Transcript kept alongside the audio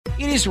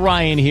It is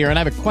Ryan here, and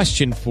I have a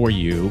question for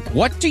you.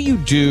 What do you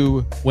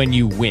do when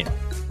you win?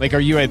 Like, are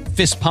you a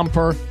fist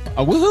pumper,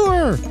 a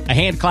woohooer, a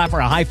hand clapper,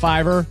 a high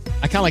fiver?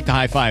 I kind of like the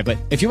high five, but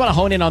if you want to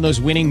hone in on those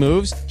winning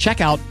moves,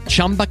 check out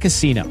Chumba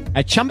Casino.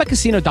 At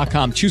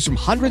ChumbaCasino.com, choose from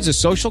hundreds of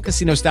social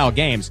casino-style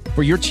games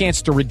for your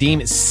chance to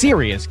redeem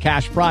serious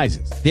cash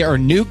prizes. There are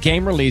new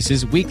game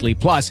releases weekly,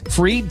 plus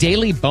free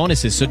daily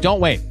bonuses. So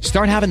don't wait.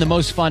 Start having the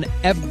most fun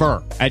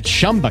ever at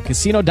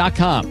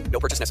ChumbaCasino.com. No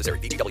purchase necessary.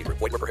 VGW Group.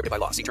 Void where prohibited by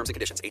law. See terms and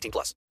conditions. 18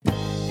 plus.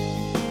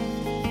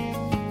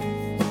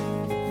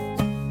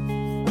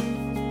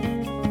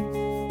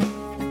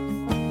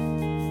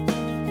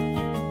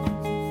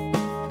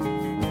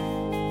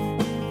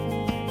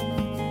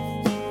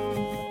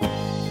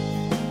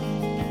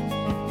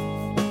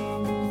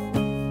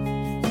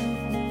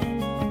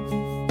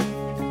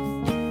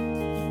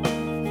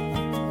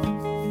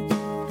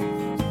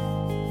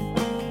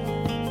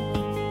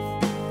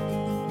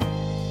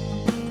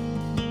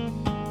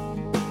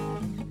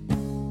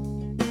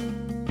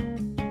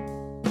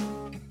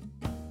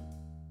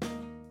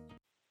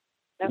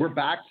 We're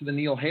back to the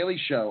Neil Haley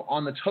Show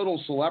on the Total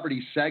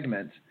Celebrity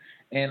segment,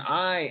 and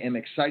I am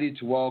excited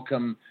to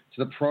welcome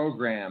to the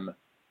program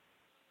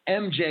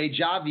MJ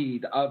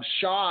Javid of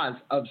Shahs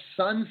of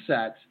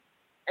Sunset.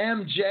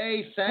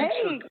 MJ, thanks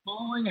for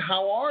calling.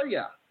 How are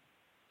you?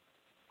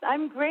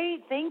 I'm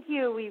great, thank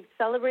you. We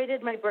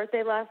celebrated my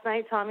birthday last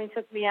night. Tommy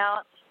took me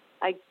out.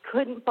 I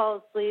couldn't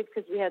fall asleep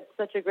because we had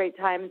such a great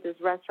time at this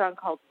restaurant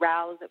called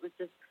Rouse. It was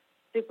just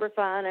super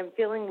fun. I'm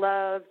feeling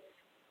loved.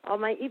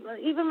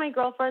 Even my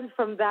girlfriends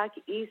from back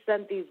east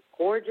sent these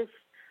gorgeous.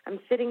 I'm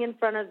sitting in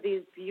front of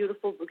these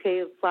beautiful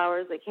bouquet of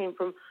flowers that came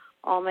from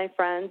all my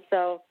friends.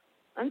 So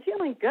I'm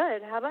feeling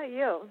good. How about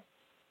you?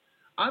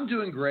 I'm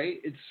doing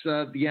great. It's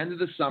the end of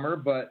the summer,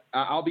 but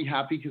I'll be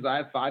happy because I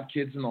have 5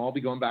 kids and they'll all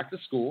be going back to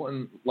school,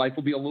 and life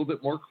will be a little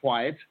bit more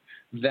quiet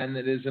than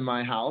it is in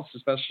my house,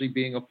 especially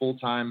being a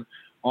full-time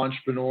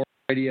entrepreneur,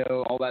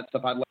 radio, all that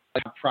stuff. I'd like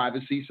to have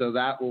privacy, so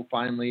that will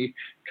finally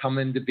come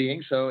into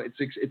being. So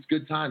it's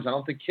good times. I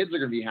don't think kids are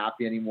going to be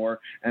happy anymore,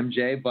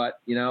 MJ,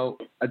 but, you know,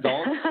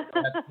 adults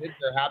that have kids,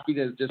 they're happy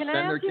to just send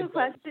their kids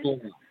to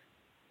school.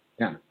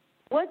 Yeah.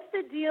 What's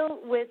the deal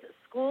with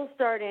school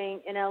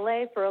starting in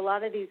LA for a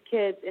lot of these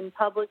kids in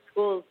public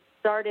schools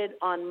started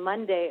on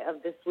Monday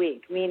of this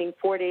week, meaning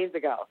 4 days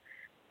ago?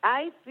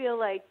 I feel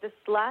like this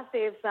last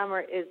day of summer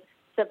is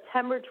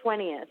September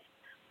 20th.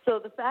 So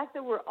the fact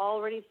that we're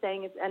already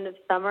saying it's end of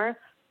summer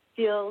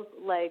feels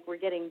like we're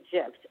getting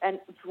gypped. And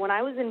when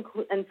I was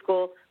in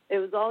school, it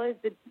was always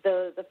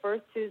the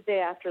first Tuesday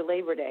after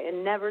Labor Day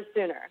and never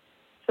sooner.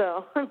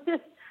 So I'm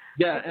just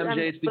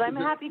MJ, but I'm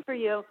happy for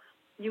you.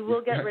 You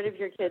will get rid of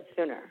your kids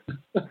sooner.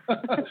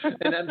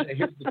 And MJ,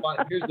 here's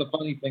the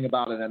funny thing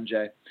about it,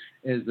 MJ,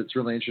 is that's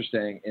really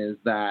interesting is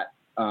that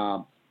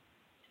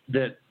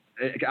that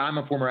I'm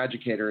a former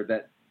educator,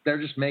 that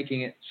they're just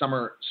making it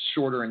summer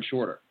shorter and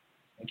shorter.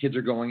 And kids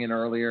are going in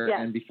earlier,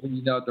 and before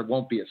you know it, there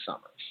won't be a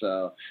summer.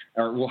 So,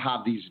 or we'll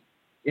have these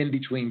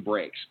in-between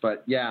breaks.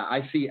 But, yeah,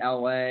 I see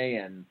L.A.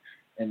 and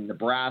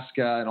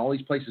Nebraska and all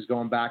these places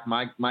going back.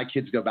 My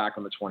kids go back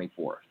on the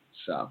 24th.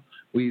 So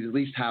we at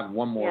least have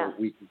one more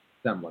week of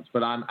semblance.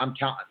 But I'm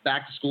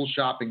back to school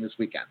shopping this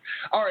weekend.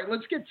 All right,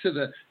 let's get to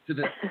the.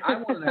 I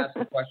wanted to ask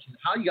a question: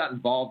 how you got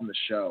involved in the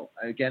show?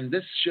 Again,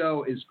 this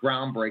show is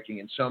groundbreaking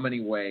in so many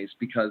ways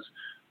because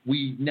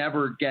we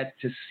never get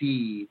to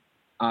see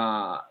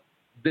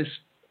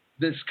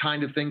this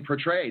kind of thing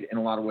portrayed in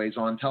a lot of ways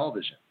on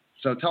television.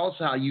 So tell us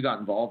how you got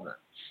involved in it.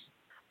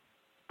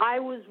 I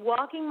was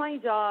walking my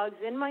dogs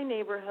in my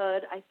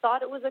neighborhood. I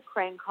thought it was a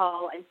crank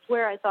call. I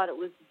swear I thought it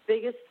was the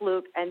biggest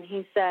fluke. And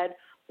he said,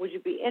 would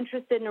you be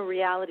interested in a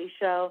reality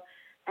show?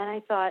 And I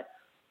thought,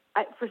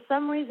 for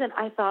some reason,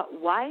 I thought,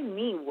 why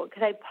me? What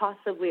could I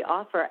possibly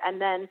offer? And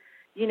then,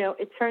 you know,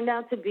 it turned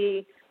out to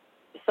be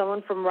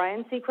someone from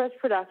Ryan Seacrest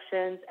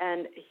Productions.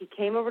 And he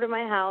came over to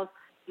my house.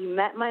 He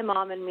met my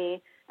mom and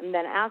me, and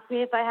then asked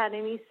me if I had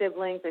any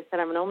siblings. I said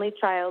I'm an only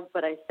child,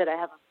 but I said I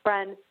have a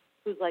friend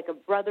who's like a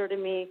brother to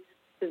me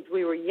since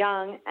we were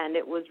young, and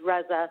it was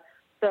Reza.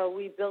 So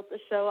we built the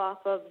show off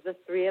of the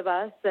 3 of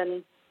us,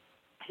 and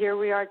here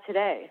we are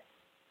today.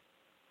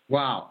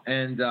 Wow.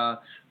 And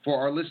for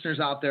our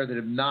listeners out there that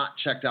have not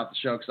checked out the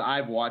show, because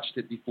I've watched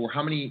it before,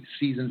 how many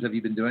seasons have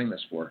you been doing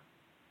this for?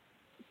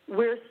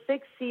 We're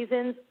 6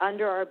 seasons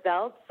under our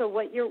belt. So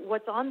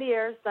what's on the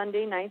air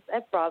Sunday nights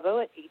at Bravo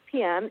at 8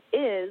 p.m.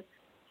 is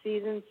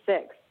season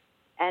 6.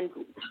 And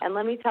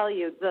let me tell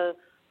you,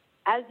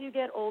 as you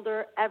get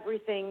older,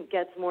 everything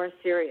gets more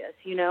serious.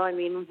 You know, I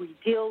mean, we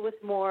deal with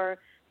more.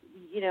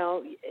 You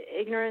know,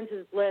 ignorance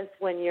is bliss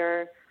when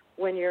you're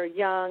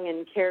young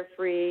and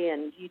carefree,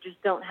 and you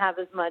just don't have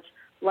as much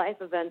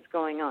life events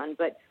going on.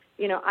 But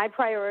you know, I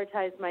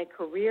prioritized my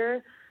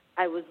career.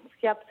 I was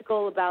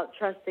skeptical about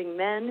trusting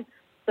men.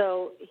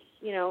 So,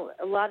 you know,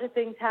 a lot of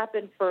things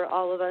happen for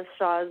all of us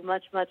Shahs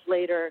much, much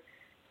later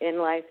in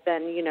life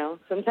than, you know,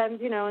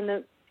 sometimes, you know,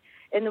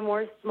 in the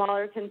more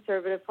smaller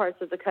conservative parts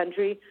of the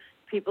country,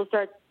 people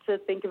start to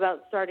think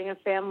about starting a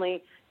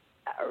family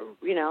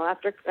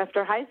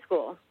after high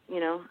school,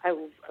 I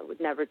would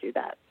never do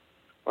that.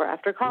 Or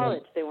after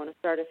college, they want to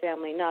start a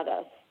family, not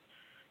us,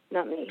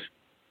 not me.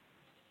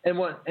 And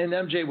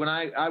MJ, when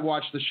I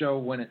watched the show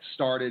when it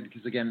started,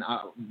 because again,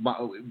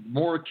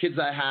 more kids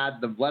I had,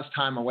 the less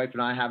time my wife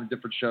and I have in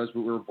different shows, but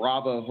we were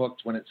Bravo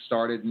hooked when it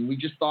started, and we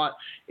just thought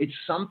it's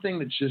something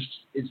that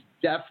just is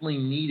definitely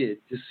needed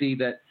to see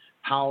that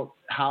how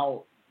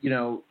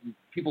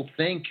people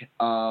think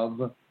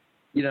of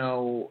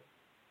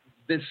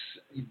this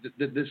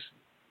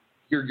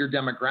your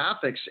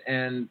demographics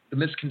and the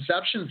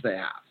misconceptions they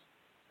have,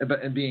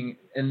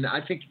 and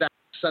I think that's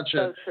such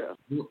a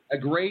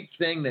great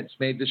thing that's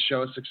made this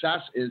show a success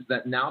is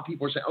that now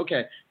people are saying,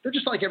 okay, they're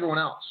just like everyone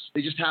else.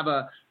 They just have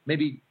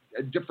maybe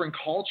a different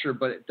culture,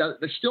 but they're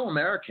still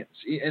Americans.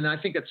 And I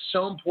think that's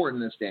so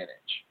important in this day and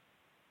age.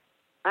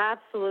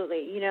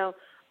 Absolutely.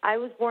 I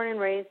was born and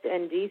raised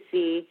in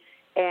D.C.,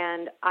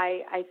 and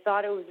I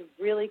thought it was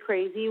really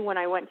crazy when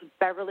I went to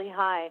Beverly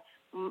High.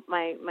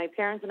 My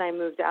parents and I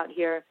moved out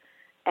here,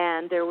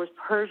 and there was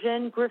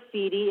Persian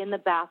graffiti in the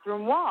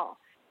bathroom wall.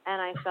 And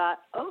I thought,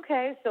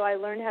 okay, so I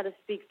learned how to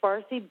speak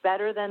Farsi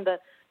better than it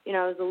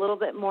was a little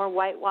bit more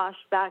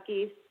whitewashed back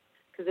east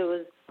because it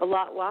was a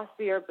lot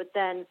waspier. But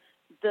then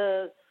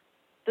the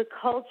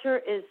culture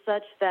is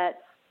such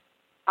that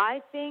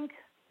I think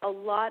a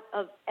lot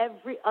of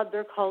every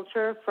other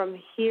culture from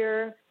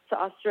here to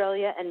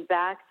Australia and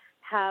back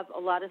have a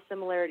lot of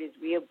similarities.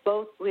 We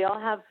all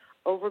have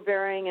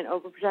overbearing and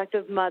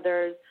overprotective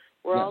mothers.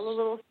 We're all a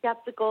little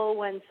skeptical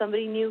when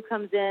somebody new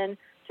comes in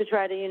to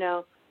try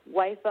to,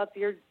 wife up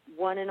your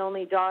one and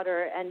only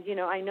daughter. And,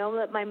 I know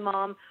that my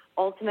mom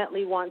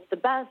ultimately wants the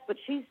best, but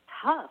she's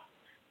tough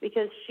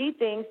because she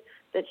thinks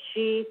that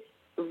she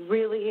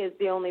really is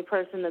the only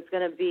person that's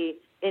going to be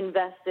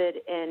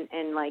invested in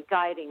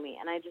guiding me.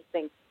 And I just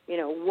think,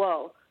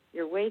 whoa,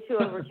 you're way too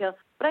overkill.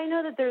 But I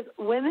know that there's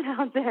women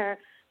out there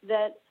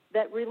that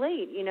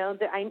relate,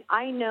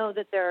 I know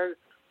that there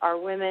are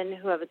women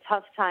who have a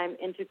tough time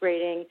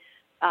integrating,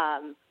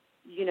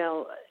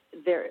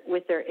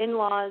 with their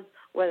in-laws,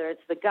 whether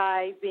it's the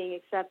guy being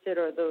accepted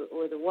or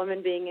the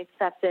woman being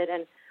accepted.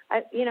 And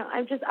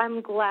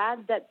I'm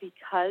glad that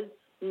because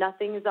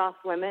nothing is off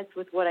limits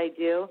with what I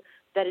do,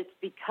 that it's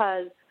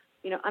because,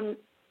 I'm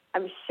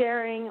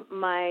sharing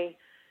my,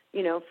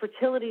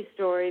 fertility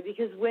story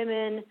because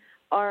women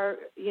are,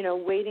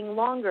 waiting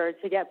longer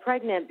to get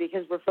pregnant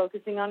because we're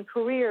focusing on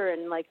career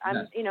and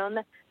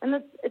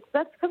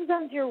that comes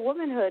down to your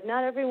womanhood.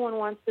 Not everyone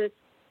wants to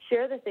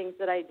share the things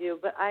that I do,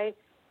 but I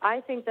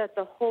think that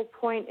the whole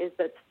point is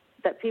that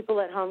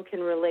people at home can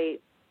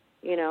relate,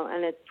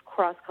 and it's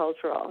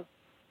cross-cultural.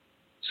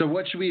 So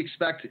what should we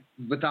expect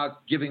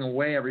without giving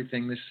away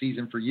everything this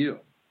season for you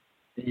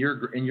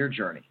in your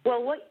journey?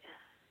 Well,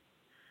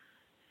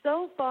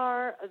 so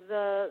far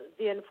the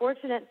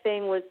unfortunate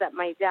thing was that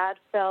my dad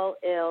fell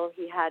ill.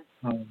 He had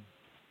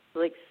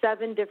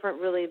 7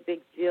 different really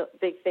big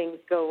things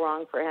go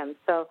wrong for him.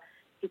 So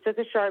he took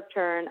a sharp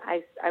turn.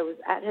 I was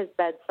at his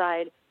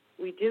bedside.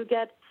 You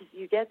get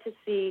to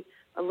see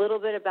a little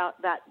bit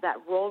about that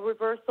role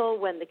reversal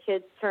when the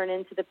kids turn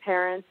into the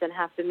parents and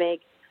have to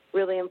make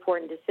really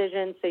important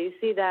decisions. So you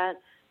see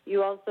that.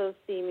 You also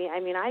see me. I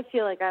mean, I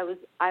feel like I was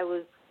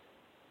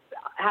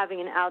having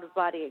an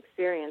out-of-body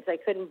experience. I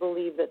couldn't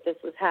believe that this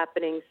was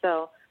happening.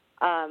 So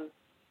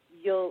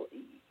you'll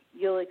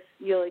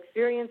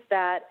experience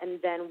that.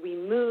 And then we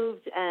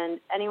moved, and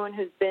anyone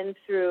who's been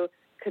through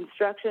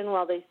construction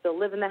while they still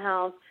live in the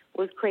house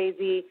was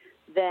crazy.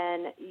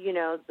 Then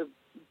it's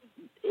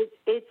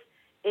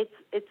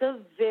a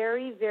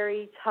very,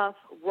 very tough,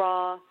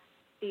 raw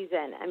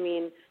season. I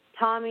mean,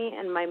 Tommy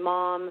and my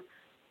mom.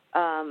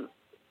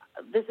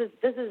 This is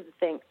the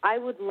thing. I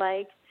would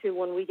like to,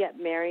 when we get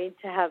married,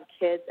 to have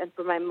kids, and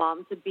for my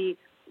mom to be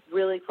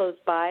really close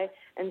by.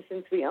 And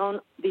since we own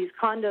these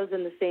condos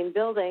in the same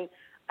building,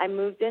 I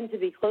moved in to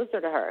be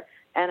closer to her.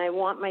 And I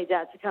want my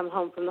dad to come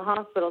home from the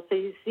hospital. So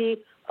you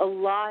see a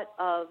lot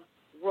of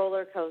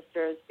roller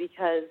coasters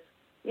because,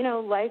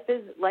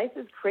 life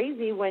is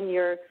crazy when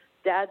your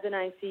dad's in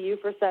ICU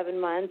for 7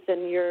 months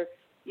and you're,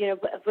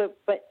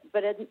 but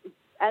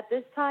at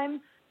this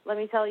time, let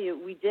me tell you,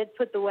 we did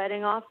put the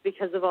wedding off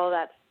because of all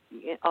that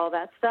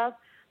stuff.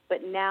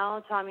 But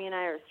now Tommy and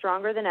I are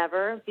stronger than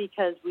ever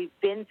because we've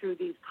been through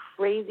these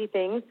crazy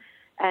things,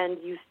 and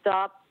you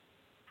stop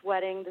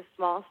sweating the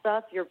small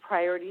stuff. Your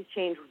priorities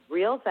change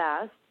real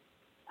fast.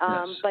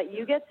 Yes. But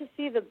you get to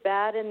see the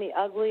bad and the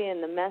ugly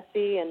and the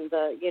messy and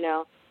the,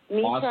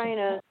 me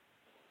awesome.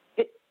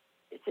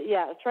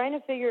 trying to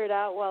figure it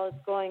out while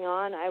it's going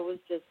on. I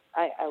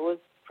was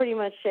pretty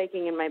much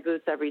shaking in my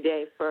boots every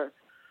day for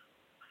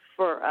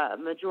a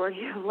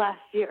majority of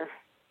last year.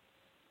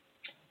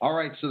 All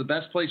right. So the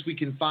best place we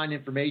can find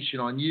information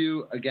on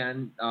you,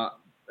 again,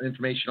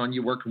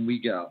 where can we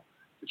go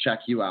to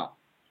check you out?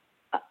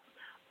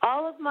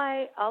 All of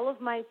my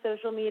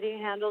social media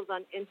handles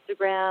on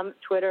Instagram,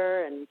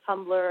 Twitter, and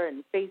Tumblr,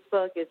 and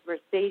Facebook is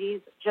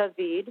Mercedes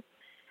Javid.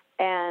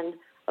 And,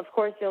 of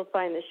course, you'll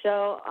find the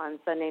show on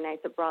Sunday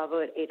nights at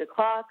Bravo at 8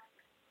 o'clock.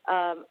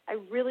 I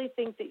really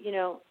think that,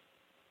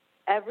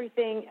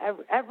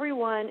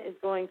 everyone is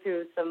going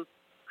through some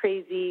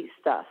crazy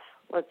stuff.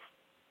 Let's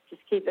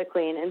just keep it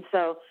clean. And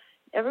so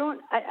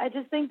I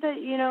just think that,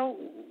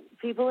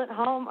 people at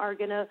home are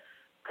going to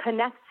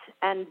connect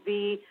and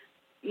be,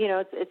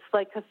 it's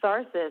like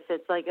catharsis.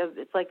 It's like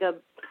a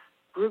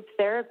group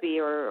therapy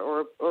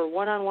or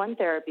one-on-one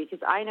therapy.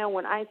 Because I know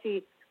when I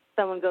see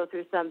someone go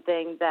through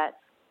something that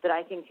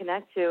I can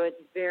connect to,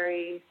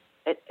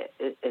 it's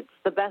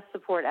the best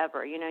support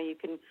ever. You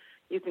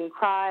can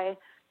cry,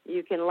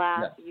 you can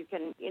laugh, you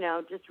can,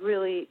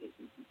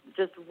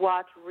 just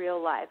watch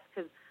real life.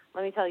 Because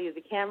let me tell you,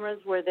 the cameras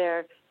were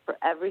there for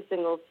every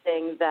single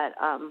thing that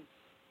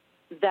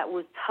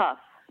was tough.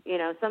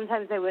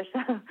 Sometimes I wish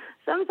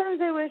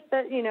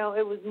that,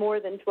 it was more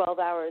than 12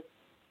 hours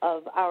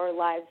of our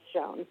lives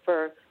shown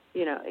for,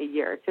 a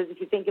year. Because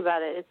if you think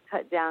about it, it's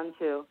cut down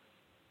to,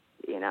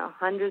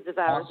 hundreds of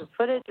hours of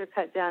footage are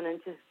cut down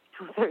into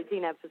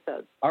 13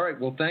 episodes. All right.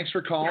 Well, thanks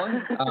for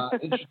calling.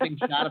 Interesting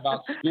chat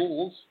about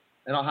schools,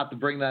 and I'll have to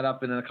bring that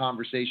up in a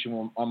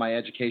conversation on my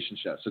education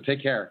show. So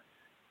take care,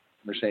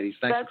 Mercedes.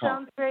 Thanks for calling. That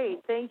sounds great.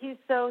 Thank you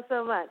so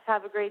much.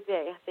 Have a great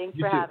day. Thanks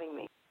for having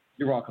me.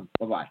 You're welcome.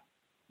 Bye-bye.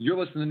 You're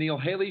listening to The Neil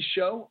Haley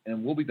Show,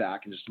 and we'll be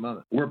back in just a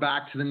moment. We're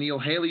back to The Neil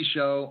Haley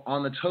Show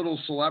on the Total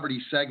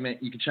Celebrity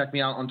segment. You can check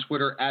me out on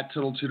Twitter at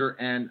Total Tutor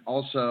and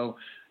also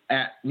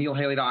at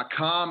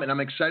neilhaley.com. And I'm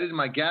excited to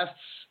my guests.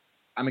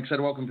 I'm excited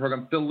to welcome to the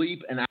program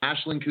Philippe and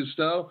ASHLAN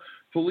COUSTEAU.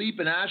 Philippe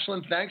and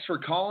ASHLAN, thanks for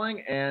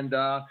calling. And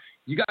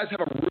you guys have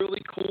a really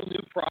cool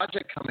new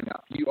project coming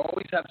up. You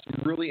always have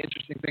some really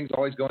interesting things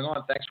always going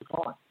on. Thanks for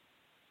calling.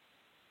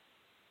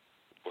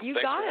 Well, you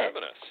got it. Thanks for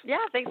having us. Yeah,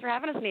 thanks for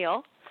having us,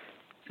 Neil.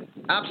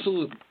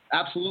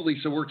 Absolutely.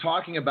 So we're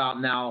talking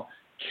about now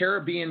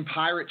Caribbean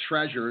Pirate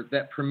Treasure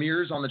that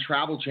premieres on the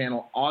Travel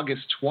Channel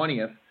August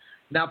 20th.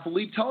 Now,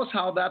 Philippe, tell us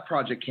how that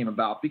project came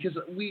about, because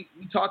we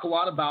talk a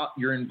lot about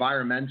your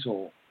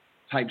environmental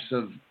types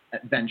of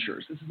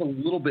adventures. This is a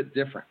little bit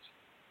different,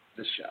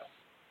 this show.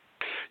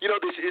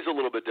 This is a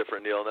little bit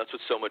different, Neil, and that's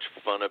what's so much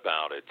fun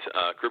about it.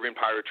 Caribbean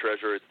Pirate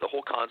Treasure, the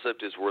whole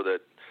concept is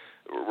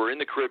we're in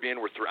the Caribbean.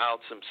 We're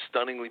throughout some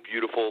stunningly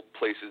beautiful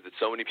places that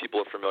so many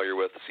people are familiar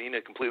with, seeing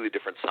a completely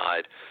different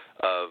side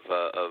of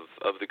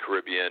the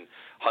Caribbean,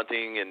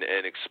 hunting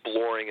and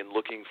exploring and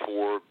looking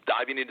for,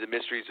 diving into the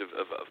mysteries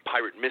of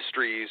pirate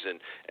mysteries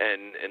and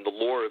the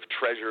lore of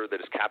treasure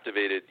that has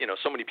captivated,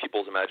 so many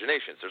people's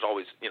imaginations. There's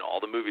always,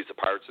 all the movies, the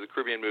Pirates of the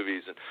Caribbean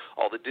movies, and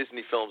all the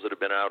Disney films that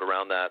have been out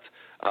around that,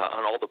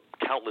 on all the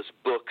countless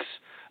books,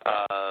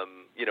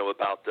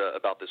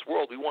 about this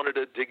world. We wanted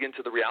to dig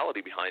into the reality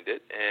behind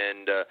it,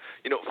 and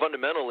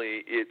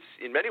fundamentally,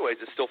 in many ways,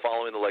 it's still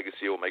following the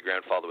legacy of what my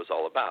grandfather was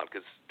all about.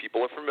 Because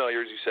people are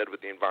familiar, as you said, with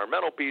the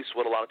environmental piece.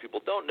 What a lot of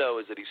people don't know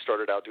is that he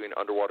started out doing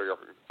underwater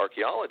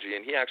archaeology,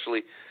 and he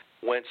actually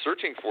went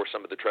searching for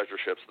some of the treasure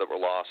ships that were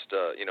lost,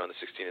 in the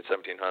 1600s and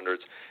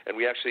 1700s. And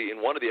we actually, in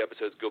one of the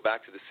episodes, go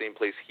back to the same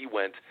place he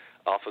went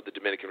off of the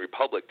Dominican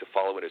Republic to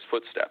follow in his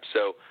footsteps.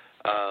 So,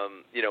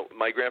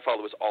 my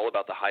grandfather was all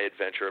about the high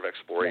adventure of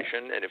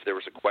exploration, and if there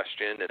was a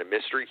question and a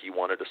mystery, he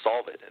wanted to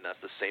solve it, and that's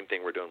the same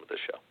thing we're doing with this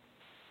show.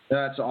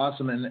 That's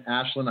awesome. And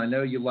ASHLAN, I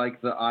know you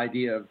like the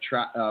idea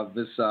of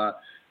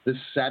this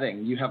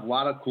setting. You have a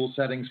lot of cool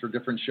settings for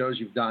different shows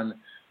you've done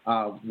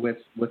with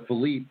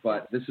Philippe,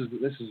 but this is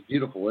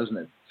beautiful, isn't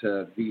it,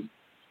 to be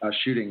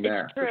shooting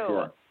there? It's true. For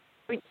sure.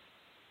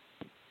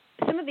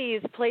 Some of these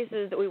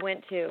places that we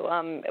went to,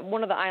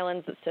 one of the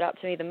islands that stood out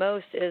to me the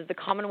most is the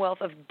Commonwealth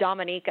of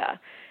Dominica.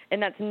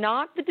 And that's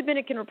not the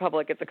Dominican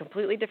Republic. It's a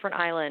completely different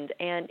island.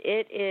 And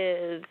it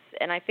is,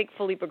 and I think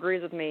Philippe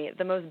agrees with me,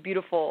 the most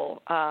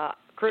beautiful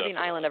Caribbean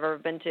island I've ever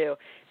been to.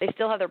 They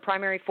still have their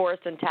primary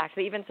forest intact.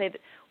 They even say that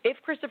if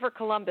Christopher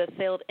Columbus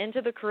sailed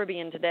into the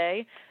Caribbean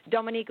today,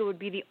 Dominica would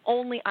be the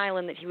only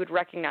island that he would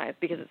recognize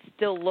because it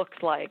still looks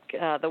like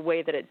the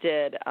way that it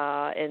did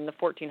in the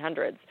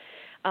 1400s.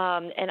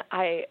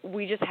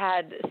 We just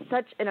had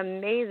such an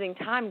amazing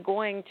time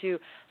going to,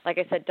 like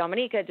I said,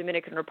 Dominica,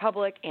 Dominican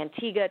Republic,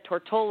 Antigua,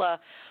 Tortola.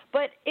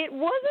 But it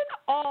wasn't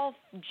all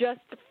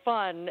just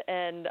fun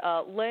and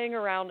laying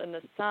around in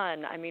the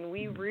sun. I mean,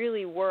 we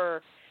really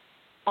were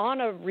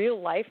on a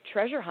real-life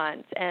treasure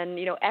hunt. And,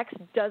 X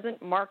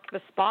doesn't mark the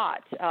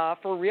spot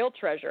for real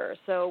treasure.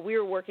 So we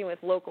were working with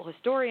local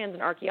historians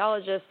and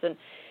archaeologists and,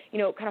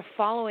 kind of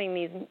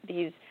following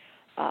these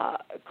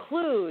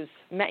clues,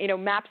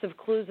 maps of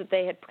clues that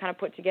they had kind of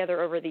put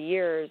together over the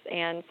years.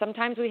 And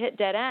sometimes we hit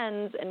dead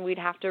ends and we'd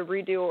have to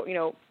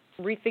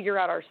refigure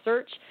out our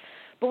search.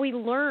 But we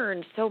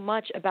learned so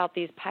much about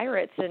these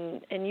pirates,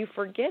 and you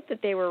forget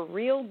that they were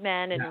real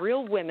men and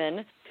real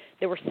women.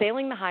 They were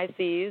sailing the high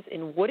seas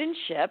in wooden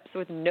ships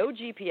with no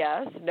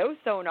GPS, no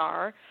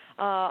sonar.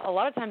 A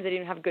lot of times they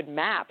didn't have good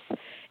maps.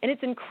 And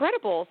it's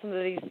incredible some of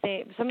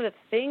the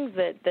things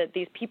that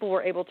these people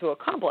were able to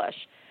accomplish.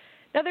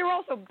 Now, they were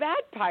also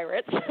bad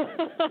pirates.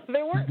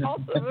 They weren't all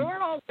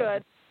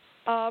good.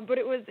 But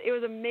it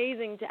was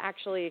amazing to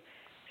actually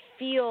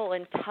feel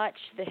and touch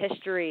the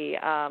history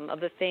of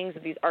the things,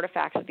 of these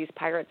artifacts that these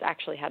pirates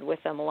actually had with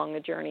them along the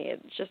journey.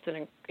 It's just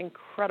an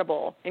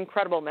incredible,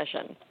 incredible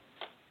mission.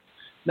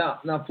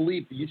 Now,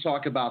 Philippe, you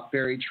talk about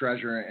buried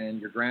treasure and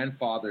your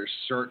grandfather's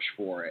search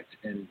for it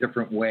in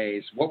different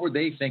ways. What were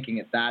they thinking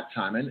at that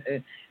time? And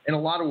in a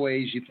lot of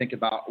ways, you think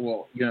about,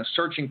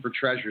 searching for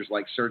treasures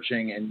like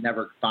searching and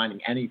never finding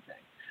anything.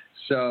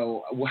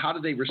 So how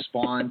did they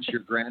respond to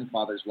your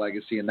grandfather's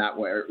legacy in that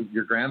way, or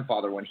your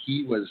grandfather when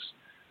he was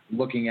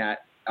looking at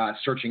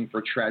searching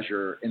for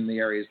treasure in the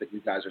areas that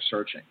you guys are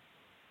searching?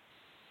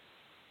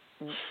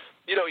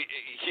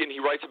 He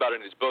writes about it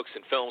in his books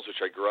and films,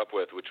 which I grew up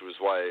with, which was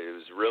why it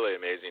was really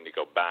amazing to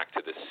go back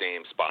to the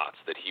same spots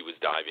that he was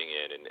diving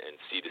in and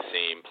see the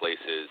same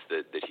places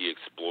that he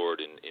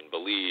explored in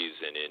Belize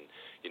and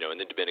in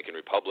the Dominican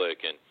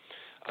Republic. And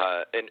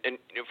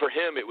for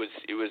him, it was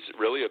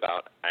really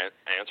about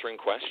answering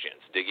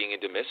questions, digging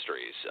into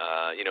mysteries.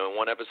 In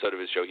one episode of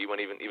his show, he went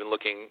even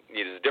looking.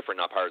 It is different,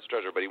 not Pirates of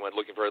Treasure, but he went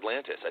looking for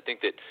Atlantis. I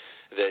think that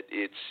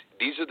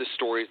these are the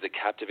stories that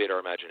captivate our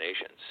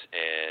imaginations,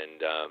 and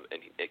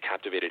it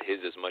captivated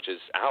his as much as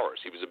ours.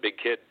 He was a big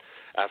kid,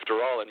 after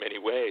all, in many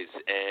ways,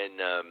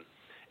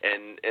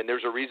 and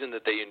there's a reason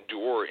that they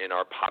endure in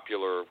our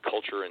popular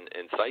culture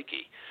and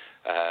psyche.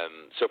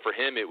 So for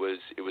him, it was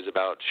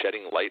about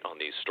shedding light on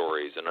these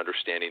stories and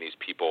understanding these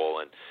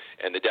people,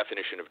 and the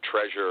definition of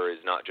treasure is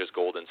not just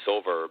gold and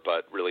silver,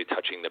 but really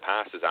touching the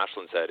past, as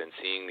Ashlan said, and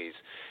seeing these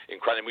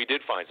incredible. We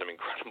did find some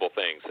incredible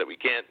things that we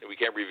can't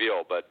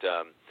reveal, but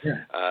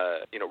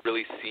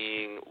really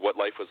seeing what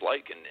life was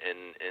like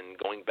and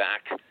going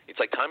back. It's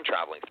like time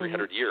traveling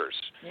 300 years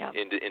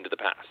into the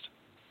past.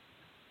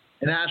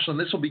 And Ashlan,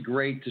 this will be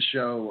great to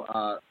show,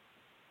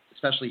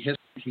 especially history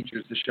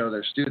teachers, to show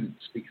their students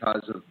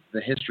because of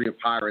the history of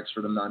pirates,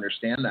 for them to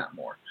understand that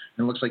more.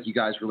 And it looks like you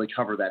guys really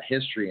cover that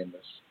history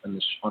on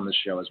this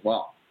show as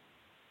well.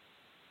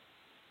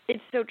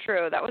 It's so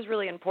true. That was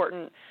really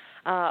important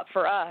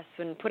for us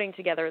when putting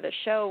together the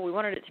show. We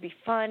wanted it to be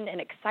fun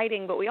and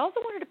exciting, but we also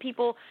wanted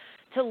people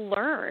to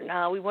learn.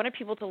 We wanted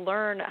people to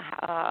learn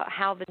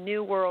how the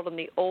new world and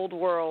the old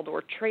world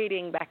were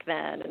trading back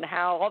then, and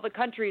how all the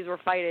countries were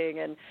fighting,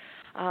 and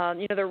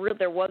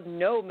there was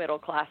no middle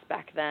class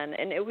back then,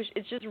 and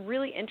it's just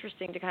really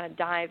interesting to kind of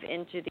dive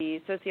into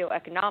the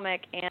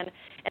socioeconomic and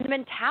the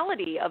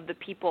mentality of the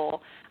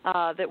people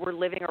that were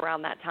living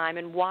around that time,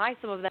 and why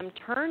some of them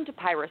turned to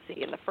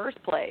piracy in the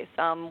first place.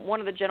 One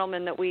of the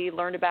gentlemen that we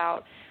learned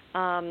about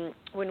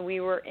when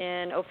we were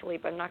in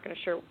Philippe, I'm not going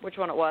to sure which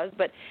one it was,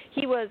 but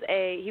he was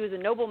a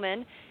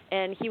nobleman,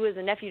 and he was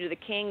a nephew to the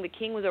king. The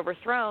king was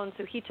overthrown,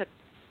 so he took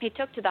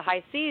to the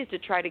high seas to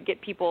try to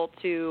get people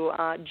to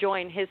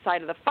join his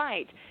side of the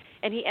fight,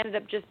 and he ended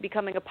up just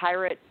becoming a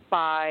pirate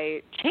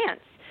by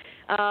chance.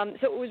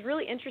 So it was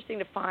really interesting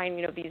to find,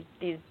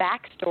 these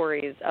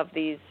backstories of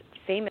these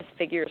famous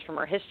figures from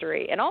our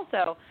history, and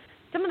also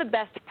some of the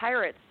best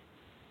pirates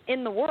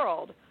in the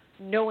world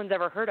no one's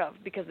ever heard of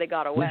because they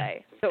got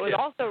away. So it was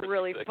also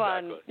really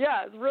fun. Exactly.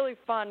 Yeah, it was really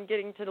fun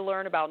getting to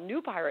learn about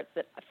new pirates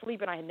that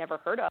Philippe and I had never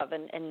heard of,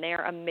 and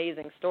their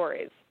amazing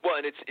stories. Well,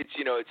 and it's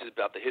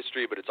about the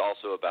history, but it's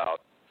also about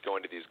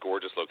going to these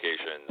gorgeous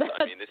locations.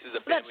 I mean, this is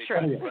a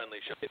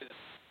family-friendly show. It's a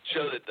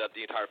show that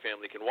the entire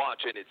family can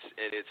watch, and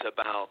it's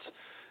about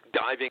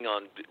diving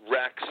on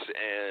wrecks,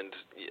 and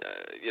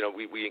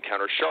we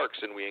encounter sharks,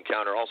 and we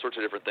encounter all sorts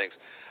of different things.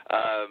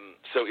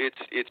 So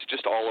it's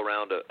just all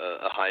around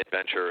a high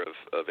adventure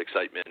of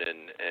excitement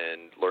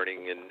and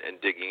learning and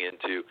digging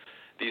into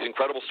these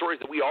incredible stories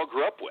that we all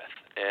grew up with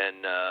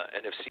and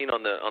have seen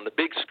on the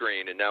big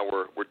screen, and now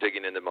we're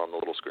digging into them on the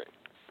little screen.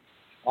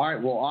 All right,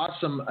 well,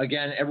 awesome.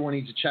 Again, everyone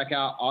needs to check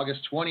out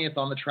August 20th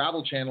on the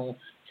Travel Channel,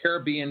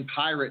 Caribbean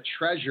Pirate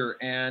Treasure.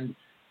 And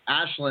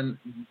Ashlan,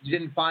 you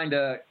didn't find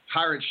a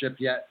pirate ship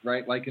yet,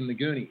 right, like in the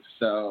Goonies.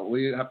 So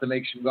we have to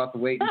make sure we'll have to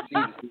wait and see.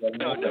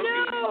 No,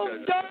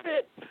 darn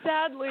it.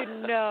 Sadly,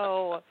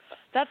 no.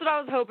 That's what I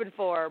was hoping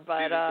for,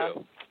 but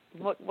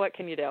what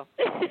can you do?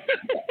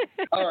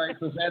 All right,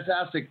 so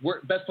fantastic.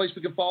 Best place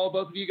we can follow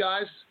both of you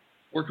guys?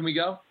 Where can we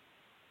go?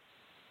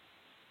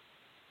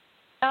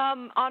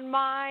 On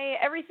my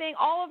everything,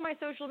 all of my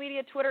social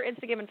media, Twitter,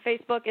 Instagram, and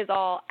Facebook is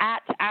all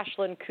at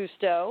ASHLAN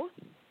COUSTEAU.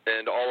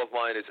 And all of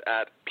mine is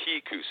at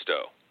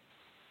PCousteau.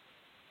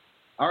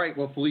 All right.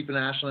 Well, Philippe and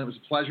Ashlan, it was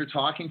a pleasure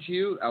talking to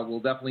you. We'll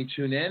definitely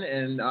tune in,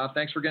 and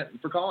thanks for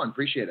calling.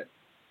 Appreciate it.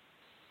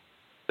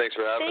 Thanks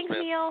for having us, man.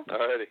 Thanks, Neil.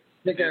 All righty.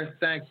 Take care.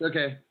 Thanks.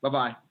 Okay.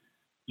 Bye-bye.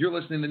 You're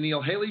listening to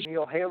Neil Haley.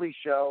 Neil Haley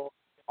Show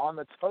on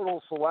the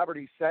Total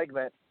Celebrity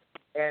segment.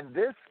 And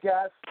this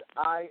guest,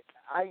 I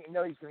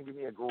know he's going to give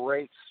me a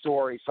great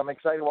story, so I'm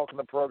excited to welcome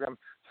to the program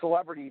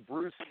celebrity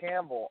Bruce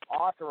Campbell,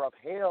 author of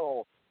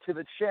Hail to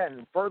the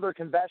Chin, Further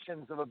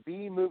Confessions of a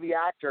B-Movie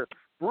Actor.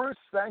 Bruce,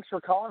 thanks for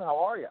calling. How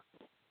are you?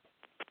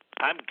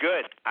 I'm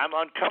good. I'm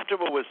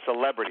uncomfortable with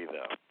celebrity,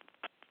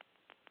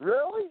 though.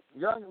 Really?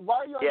 Why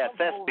are you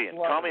uncomfortable thespian.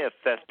 with Call me a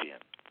thespian.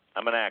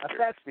 I'm an actor. A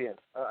thespian,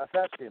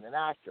 an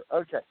actor.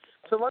 Okay.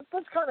 So let's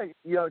kind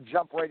of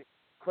jump right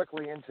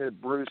quickly into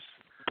Bruce.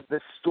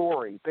 the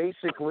story.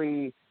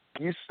 Basically,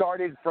 you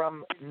started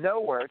from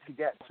nowhere to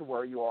get to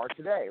where you are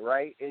today,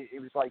 right?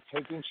 It was like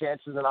taking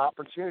chances and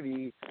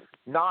opportunity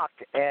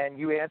knocked, and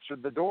you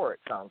answered the door, it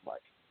sounds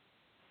like.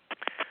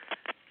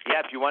 Yeah,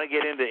 if you want to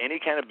get into any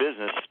kind of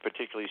business,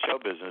 particularly show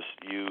business,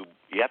 you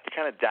have to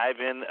kind of dive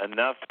in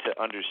enough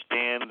to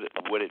understand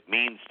what it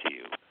means to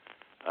you.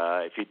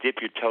 If you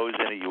dip your toes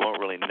in it, you won't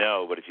really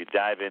know. But if you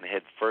dive in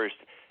head first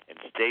and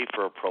stay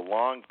for a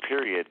prolonged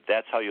period,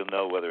 that's how you'll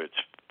know whether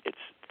it's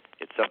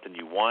something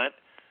you want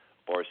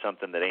or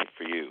something that ain't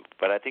for you.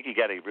 But I think you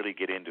got to really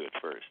get into it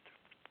first.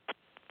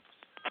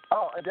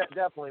 Oh,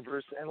 definitely,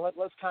 Bruce. And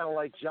let's kind of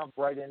like jump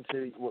right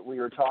into what we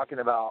were talking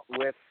about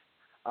with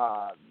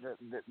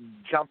the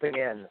jumping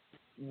in.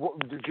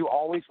 Did you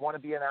always want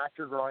to be an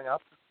actor growing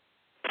up?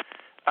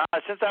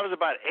 Since I was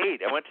about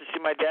 8, I went to see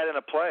my dad in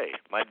a play.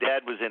 My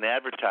dad was in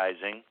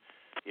advertising.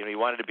 You know, he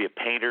wanted to be a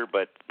painter,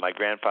 but my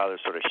grandfather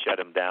sort of shut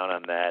him down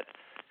on that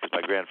because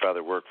my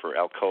grandfather worked for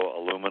Alcoa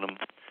Aluminum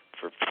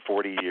for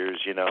 40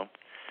 years, you know.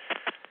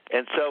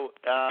 And so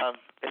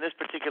in this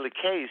particular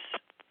case,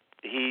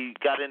 he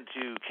got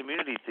into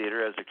community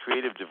theater as a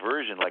creative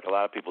diversion like a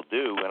lot of people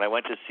do, and I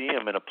went to see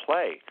him in a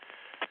play.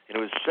 And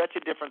it was such a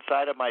different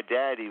side of my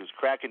dad. He was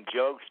cracking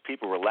jokes.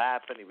 People were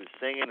laughing. He was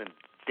singing and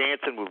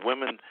dancing with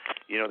women,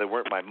 you know, that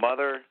weren't my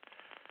mother.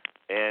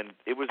 And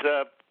it was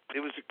a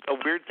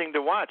weird thing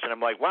to watch. And I'm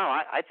like, wow,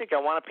 I think I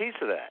want a piece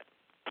of that.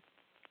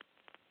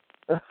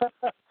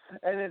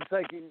 And it's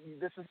like,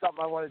 this is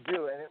something I want to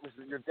do. And it was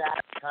your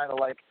dad's kind of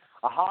like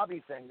a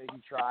hobby thing that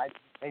he tried.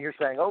 And you're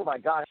saying, oh, my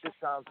gosh, this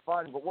sounds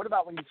fun. But what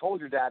about when you told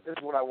your dad, this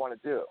is what I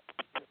want to do?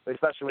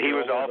 Especially when he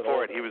was all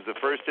for it. He was the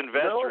first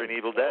investor in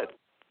Evil Dead.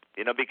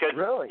 You know, because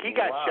he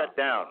got shut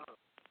down.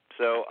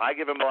 So I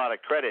give him a lot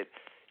of credit.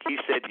 He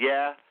said,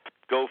 yeah,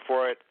 go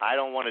for it. I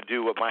don't want to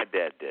do what my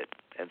dad did.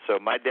 And so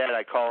my dad,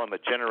 I call him a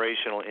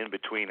generational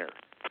in-betweener.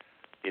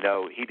 You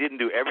know, he didn't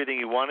do everything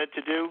he wanted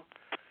to do,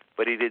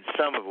 but he did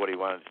some of what he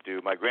wanted to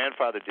do. My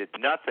grandfather did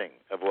nothing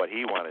of what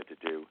he wanted to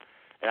do,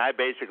 and I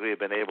basically have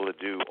been able to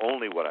do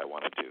only what I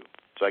want to do.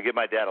 So I give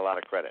my dad a lot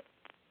of credit.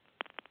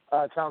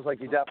 It sounds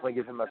like you definitely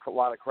give him a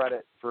lot of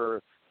credit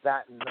for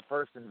that and the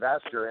first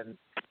investor in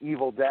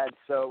Evil Dead.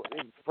 So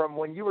from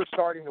when you were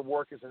starting to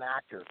work as an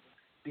actor,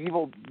 did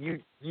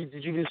you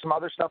do some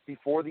other stuff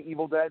before the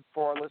Evil Dead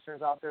for our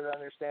listeners out there to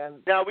understand?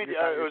 No, it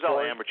was all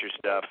amateur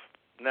stuff.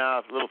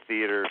 No, little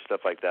theater,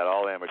 stuff like that,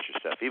 all amateur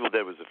stuff. Evil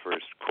Dead was the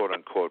first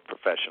quote-unquote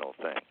professional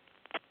thing.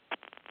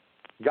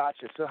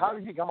 Gotcha. So how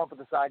did you come up with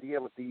this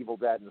idea with the Evil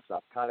Dead and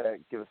stuff? Kind of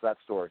give us that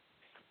story.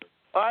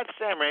 Well, that's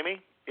Sam Raimi,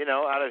 you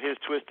know, out of his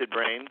twisted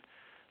brain.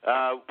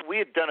 We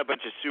had done a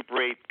bunch of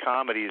Super 8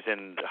 comedies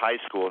in high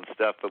school and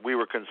stuff, but we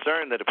were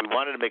concerned that if we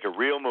wanted to make a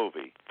real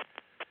movie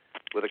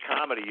with a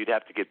comedy, you'd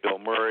have to get Bill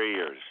Murray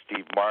or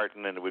Steve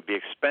Martin, and it would be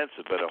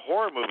expensive. But a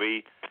horror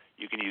movie,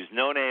 you can use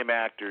no-name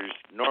actors,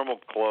 normal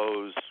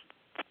clothes,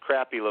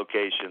 crappy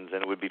locations,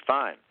 and it would be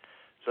fine.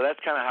 So that's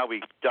kind of how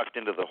we ducked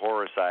into the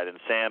horror side. And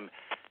Sam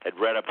had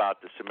read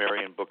about the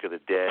Sumerian Book of the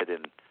Dead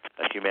in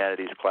a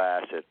humanities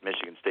class at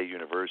Michigan State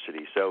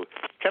University. So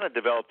kind of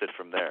developed it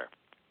from there.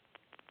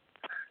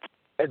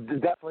 It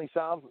definitely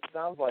sounds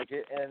like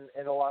it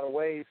in a lot of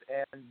ways.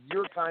 And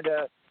you're kind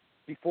of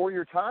before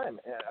your time,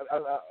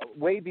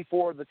 way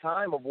before the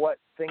time of what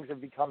things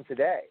have become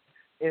today.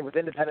 And with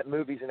independent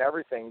movies and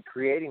everything,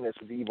 creating this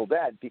with the Evil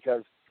Dead,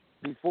 because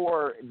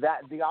before that,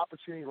 the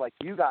opportunity like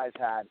you guys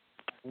had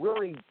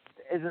really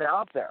isn't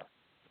out there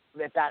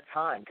at that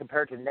time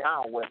compared to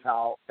now with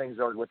how things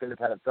are with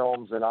independent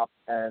films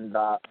and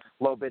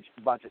low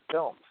budget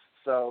films.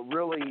 So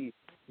really,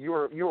 you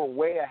were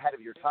way ahead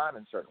of your time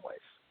in certain ways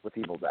with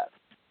Evil Dead.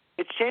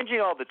 It's changing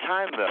all the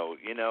time, though.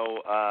 You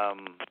know,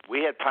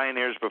 we had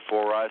pioneers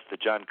before us, the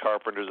John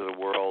Carpenters of the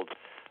world,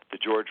 the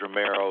George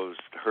Romeros,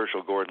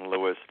 Herschel Gordon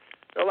Lewis.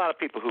 There are a lot of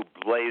people who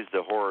blazed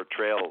the horror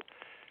trail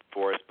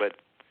for us, but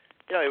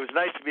you know, it was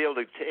nice to be able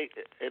to take,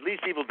 at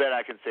least Evil Dead,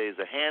 I can say, is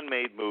a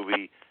handmade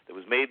movie that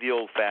was made the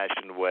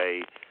old-fashioned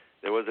way.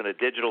 There wasn't a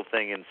digital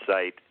thing in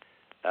sight.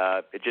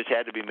 It just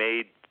had to be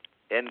made,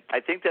 and I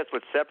think that's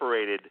what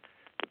separated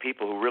the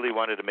people who really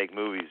wanted to make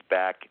movies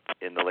back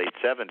in the late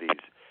 70s.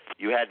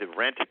 You had to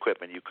rent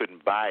equipment. You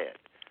couldn't buy it.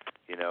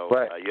 You know,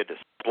 right. You had to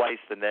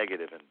splice the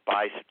negative and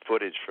buy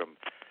footage from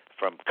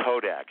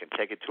Kodak and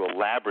take it to a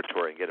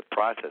laboratory and get it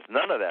processed.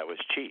 None of that was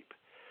cheap.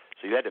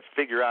 So you had to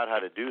figure out how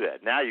to do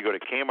that. Now you go to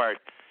Kmart,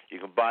 you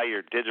can buy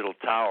your digital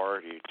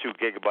tower, your 2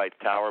 gigabyte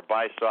tower,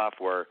 buy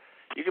software.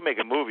 You can make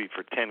a movie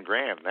for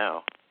 $10,000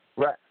 now.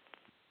 Right.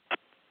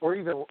 Or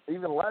even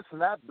less than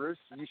that, Bruce.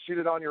 You shoot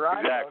it on your iPhone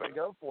Exactly. and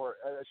go for it.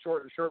 A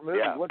short movie.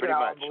 Yeah, Look at how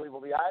much. unbelievable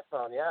the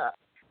iPhone. Yeah.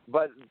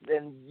 But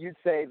then you'd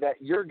say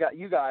that you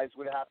guys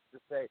would have to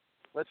say,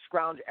 let's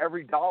scrounge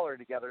every dollar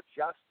together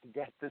just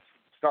to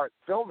start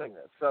filming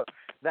this. So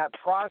that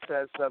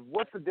process of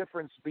what's the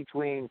difference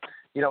between,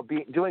 you know,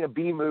 doing a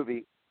B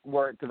movie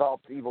where it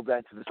develops Evil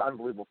Dead to this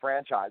unbelievable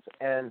franchise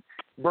and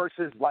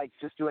versus like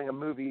just doing a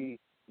movie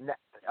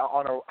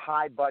on a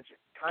high budget.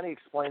 Kind of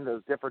explain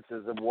those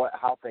differences and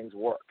how things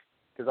work.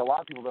 because a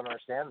lot of people don't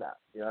understand that,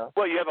 you know?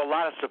 Well, you have a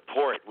lot of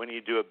support when you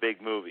do a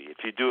big movie.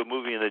 If you do a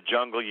movie in the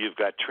jungle, you've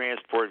got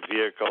transport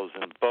vehicles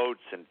and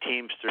boats and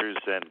teamsters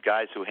and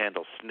guys who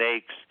handle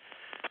snakes.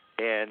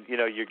 And, you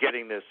know, you're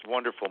getting this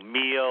wonderful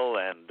meal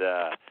and,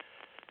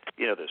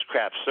 you know, there's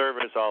craft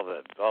service, all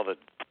the,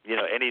 you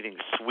know, anything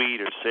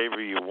sweet or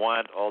savory you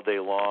want all day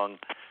long.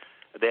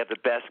 They have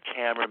the best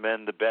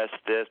cameramen, the best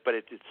this, but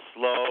it's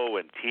slow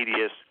and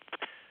tedious.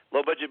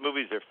 Low-budget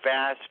movies are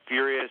fast,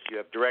 furious. You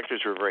have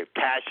directors who are very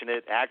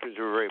passionate, actors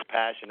who are very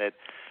passionate,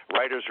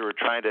 writers who are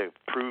trying to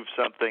prove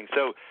something.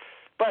 So,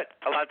 but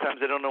a lot of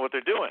times they don't know what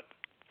they're doing.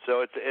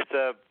 So it's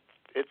a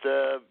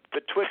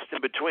betwixt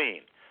in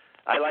between.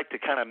 I like to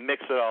kind of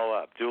mix it all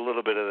up, do a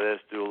little bit of this,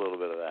 do a little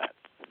bit of that.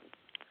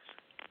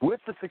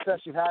 With the success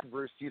you've had,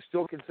 Bruce, do you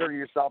still consider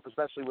yourself,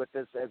 especially with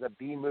this, as a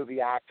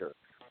B-movie actor?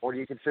 Or do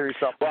you consider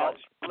yourself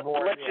much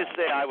more? Let's just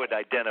say I would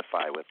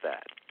identify with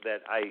that.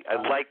 That I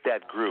like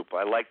that group.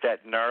 I like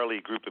that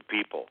gnarly group of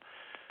people.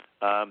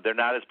 They're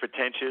not as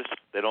pretentious.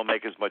 They don't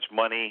make as much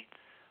money.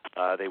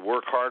 They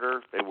work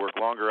harder. They work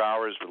longer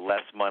hours with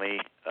less money,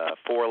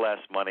 for less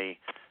money.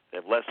 They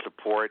have less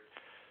support.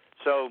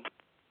 So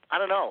I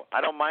don't know. I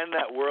don't mind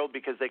that world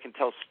because they can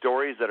tell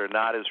stories that are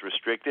not as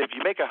restrictive.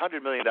 You make a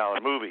 $100 million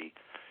movie,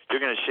 you're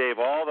going to shave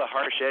all the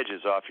harsh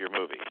edges off your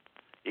movie.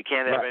 You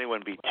can't have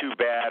anyone be too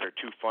bad or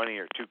too funny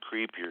or too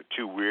creepy or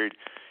too weird.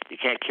 You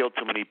can't kill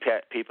too many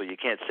people. You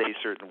can't say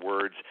certain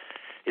words.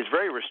 It's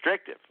very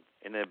restrictive.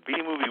 In the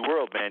B-movie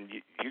world, man,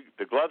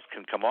 the gloves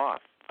can come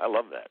off. I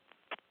love that.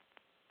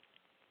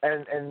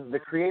 And the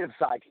creative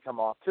side can come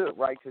off too,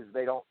 right? Because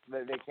they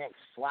can't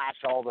slash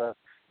all the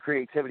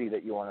creativity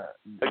that you want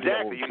to.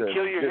 Exactly. You can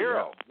kill your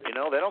hero. You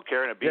know, they don't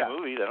care in a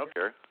B-movie. They don't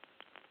care.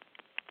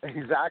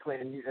 Exactly.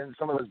 And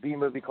some of those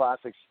B-movie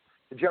classics.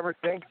 Did you ever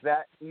think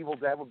that Evil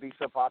Dead would be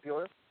so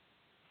popular?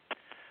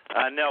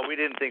 No, we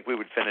didn't think we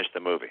would finish the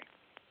movie.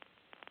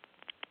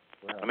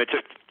 Wow. I mean, it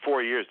took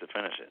 4 years to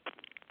finish it.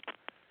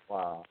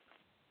 Wow.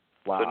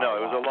 So, no,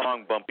 it was a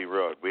long, bumpy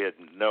road. We had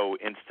no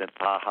instant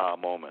aha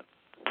moment.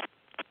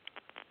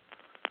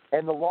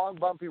 And the long,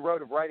 bumpy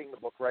road of writing the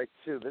book, right,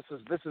 too. This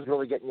is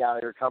really getting you out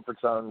of your comfort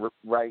zone,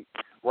 right?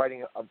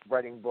 Writing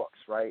books,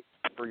 right,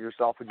 for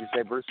yourself, would you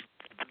say, Bruce?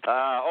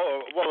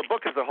 Well, the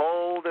book is a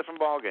whole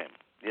different ballgame.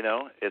 You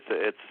know, it's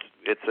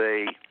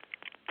a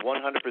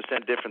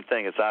 100% different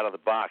thing. It's out of the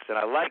box, and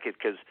I like it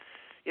because,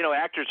 you know,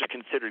 actors are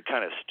considered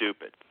kind of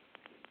stupid,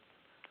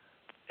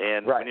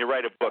 and when you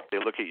write a book, they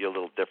look at you a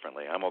little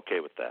differently. I'm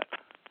okay with that.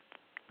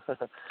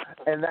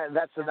 And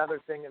that's another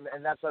thing,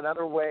 and that's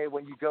another way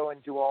when you go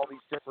and do all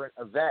these different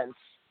events,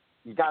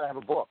 you got to have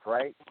a book,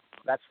 right?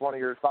 That's one of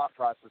your thought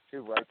process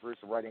too, right, Bruce,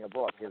 of writing a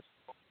book is.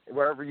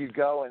 Wherever you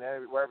go and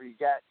wherever you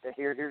get,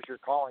 here's your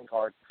calling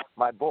card,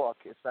 my book,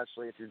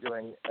 especially if you're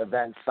doing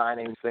events,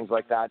 signings, things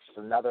like that. Just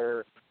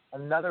another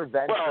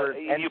venture. Well,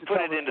 you put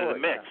it into the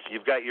mix. Yeah.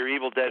 You've got your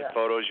Evil Dead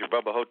photos, your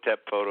Bubba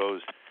Hotep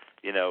photos,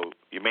 you know,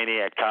 your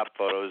Maniac Cop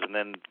photos, and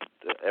then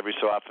every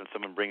so often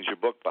someone brings your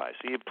book by.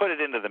 So you put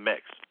it into the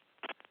mix.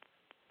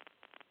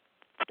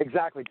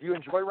 Exactly. Do you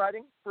enjoy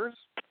writing, Bruce?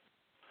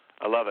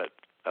 I love it.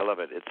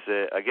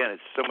 It's again,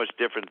 it's so much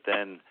different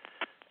than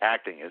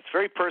acting. It's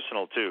very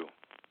personal too.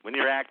 When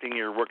you're acting,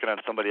 you're working on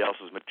somebody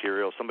else's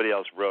material. Somebody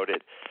else wrote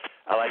it.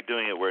 I like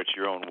doing it where it's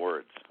your own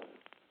words.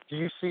 Do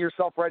you see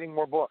yourself writing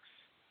more books?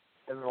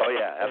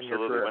 Yeah,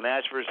 absolutely. When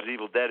Ash vs.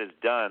 Evil Dead is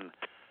done,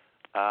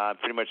 I'm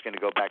pretty much going to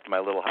go back to my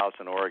little house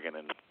in Oregon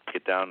and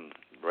get down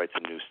and write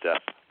some new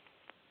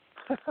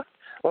stuff.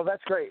 Well,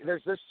 that's great.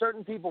 There's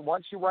certain people,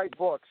 once you write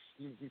books,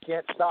 you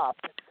can't stop,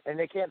 and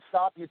they can't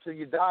stop you till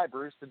you die,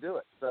 Bruce, to do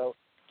it. So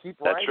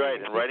keep writing. That's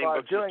right, and writing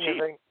books is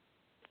cheap.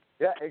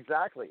 Yeah,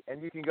 exactly.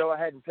 And you can go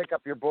ahead and pick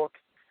up your book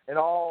in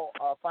all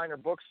finer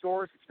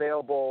bookstores. It's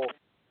available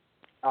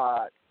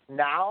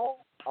now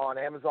on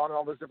Amazon and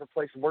all those different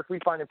places. Where can we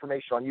find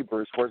information on you,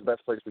 Bruce? Where's the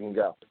best place we can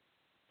go?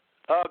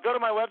 Go to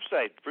my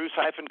website,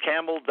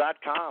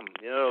 bruce-campbell.com.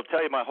 You know, it'll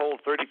tell you my whole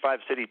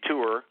 35-city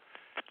tour,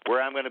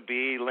 where I'm going to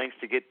be, links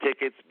to get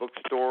tickets,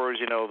 bookstores,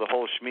 you know, the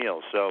whole schmeal.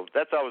 So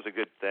that's always a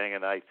good thing.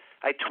 And I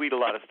tweet a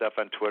lot of stuff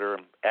on Twitter.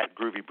 I'm at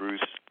Groovy Bruce.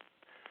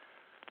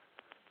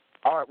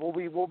 All right,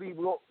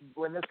 we'll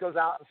when this goes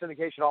out in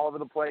syndication all over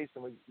the place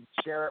and we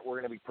share it, we're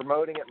going to be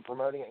promoting it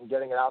and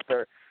getting it out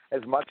there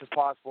as much as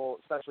possible,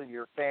 especially to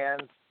your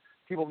fans.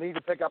 People need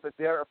to pick up, if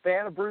they're a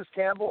fan of Bruce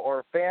Campbell or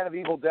a fan of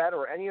Evil Dead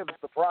or any of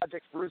the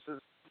projects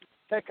Bruce's,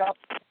 pick up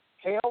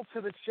Hail to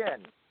the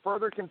Chin,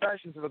 Further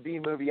Confessions of a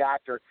B-Movie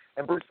Actor.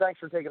 And Bruce, thanks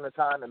for taking the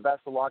time and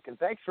best of luck. And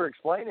thanks for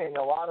explaining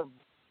a lot of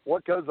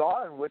what goes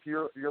on with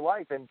your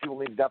life, and people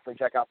need to definitely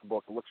check out the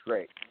book. It looks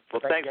great.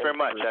 Well, thanks very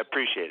much. I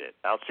appreciate it.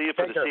 I'll see you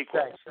for the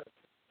sequel. Thanks.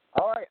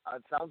 All right,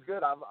 sounds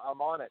good.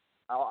 I'm on it.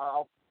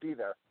 I'll be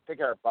there. Take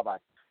care. Bye-bye.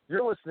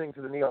 You're listening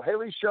to the Neil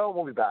Haley Show.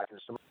 We'll be back in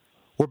some.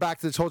 We're back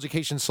to the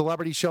Told-Education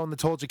Celebrity Show on the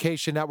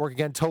Told-Education Network.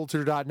 Again,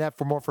 ToldTutor.net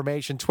for more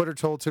information. Twitter,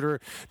 ToldTutor,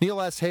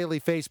 Neil S. Haley,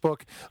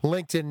 Facebook,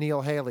 LinkedIn,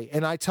 Neil Haley.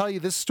 And I tell you,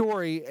 this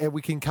story,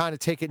 we can kind of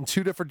take it in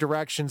two different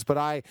directions, but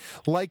I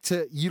like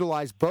to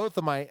utilize both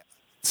of my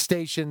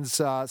stations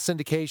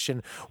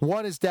syndication.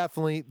 One is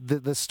definitely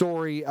the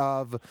story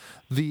of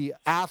the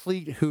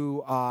athlete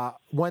who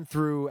went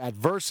through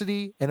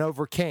adversity and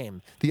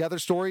overcame. The other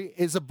story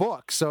is a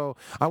book. So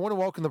I want to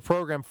welcome the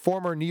program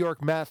former New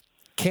York Mets,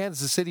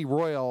 Kansas City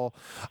Royal,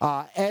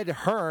 Ed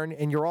Hearn,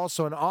 and you're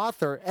also an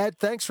author. Ed,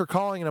 thanks for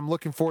calling, and I'm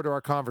looking forward to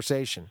our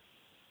conversation.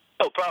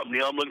 No problem,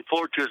 Neil. I'm looking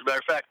forward to it. As a matter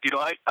of fact,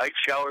 I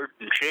showered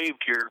and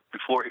shaved here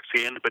before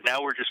began, but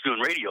now we're just doing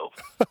radio.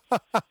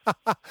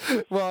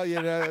 Well,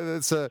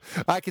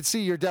 I could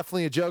see you're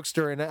definitely a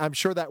jokester, and I'm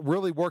sure that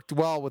really worked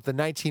well with the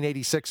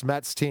 1986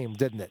 Mets team,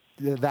 didn't it?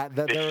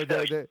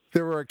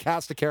 There were a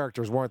cast of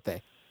characters, weren't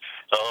they?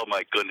 Oh,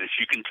 my goodness.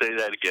 You can say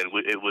that again.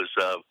 It was,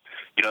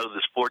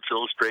 the Sports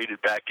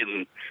Illustrated back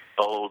in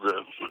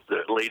the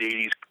late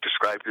 80s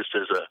described this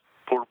as a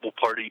portable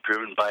party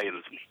driven by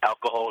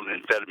alcohol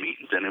and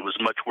amphetamines, and it was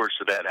much worse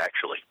than that,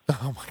 actually.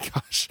 Oh, my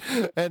gosh.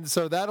 And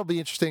so that'll be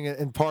interesting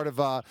in part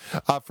of,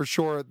 for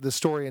sure, the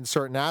story in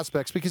certain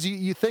aspects, because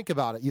you think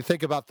about it. You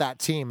think about that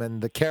team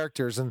and the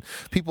characters and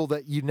people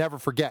that you never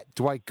forget.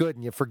 Dwight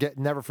Gooden, you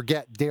never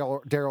forget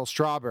Darryl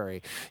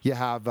Strawberry. You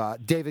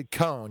have David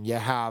Cohn. You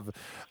have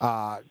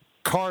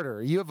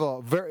Carter. You have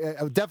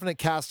a definite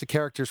cast of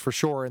characters for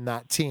sure in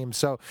that team.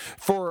 So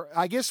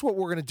I guess what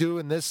we're going to do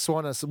in this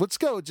one is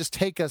just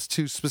take us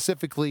to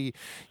specifically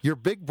your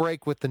big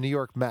break with the New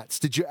York Mets.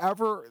 Did you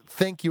ever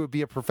think you would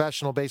be a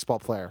professional baseball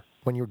player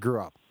when you grew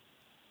up?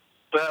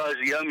 Well, as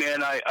a young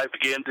man, I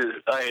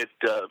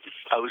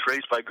was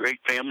raised by a great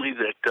family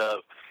that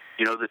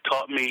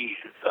taught me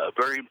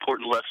very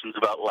important lessons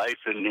about life,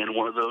 and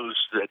one of those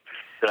that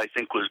I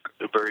think was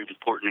very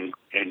important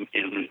in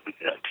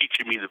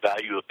teaching me the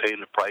value of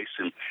paying the price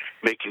and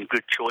making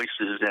good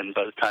choices. And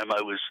by the time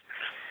I was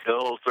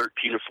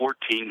 13 or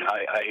 14,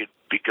 I had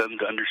begun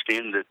to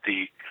understand that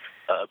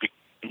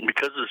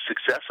because of the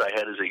success I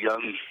had as a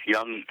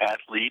young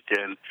athlete,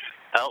 and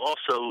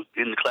also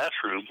in the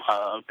classroom,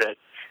 that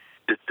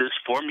this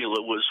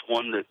formula was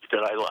one that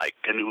I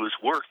liked, and it was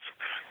worth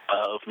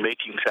of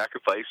making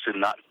sacrifice and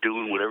not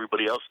doing what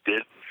everybody else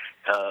did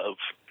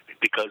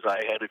because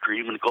I had a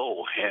dream and a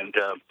goal. And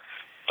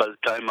by the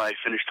time I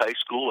finished high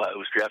school, I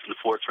was drafted in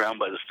the 4th round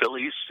by the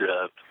Phillies.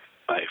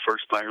 My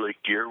first minor league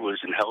year was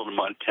in Helena,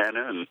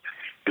 Montana, and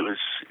it was,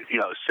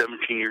 I was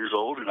 17 years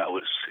old, and I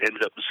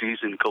ended up the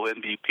season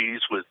co-MVPs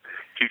with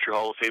future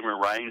Hall of Famer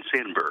Ryan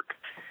Sandberg.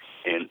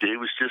 And it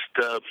was just,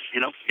 I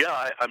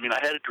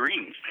had a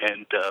dream,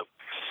 and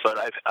but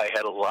I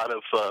had a lot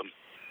of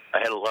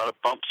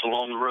bumps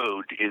along the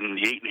road in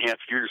the 8.5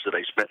 years that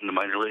I spent in the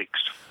minor leagues.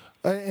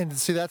 And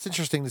see, that's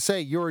interesting to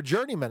say. You're a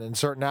journeyman in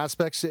certain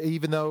aspects,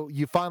 even though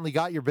you finally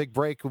got your big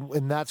break,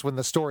 and that's when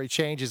the story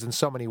changes in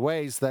so many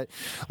ways. That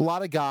a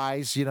lot of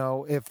guys,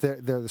 if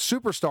they're the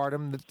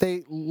superstardom,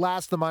 they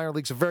last the minor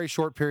leagues a very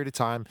short period of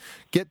time,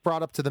 get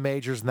brought up to the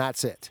majors, and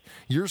that's it.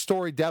 Your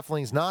story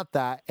definitely is not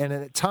that. And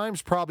at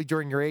times, probably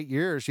during your 8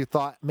 years, you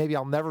thought, maybe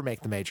I'll never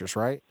make the majors,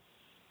 right?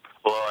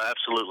 Well,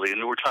 absolutely.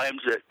 And there were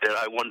times that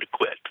I wanted to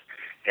quit.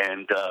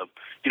 And,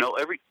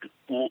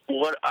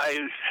 what I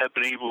have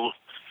been able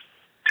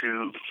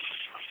to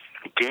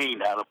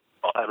gain out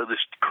of this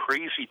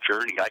crazy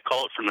journey, I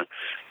call it from the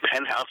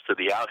penthouse to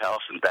the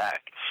outhouse and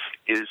back,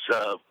 is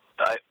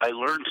I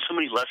learned so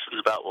many lessons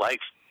about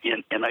life.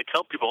 And I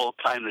tell people all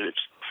the time that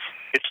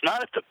it's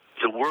not at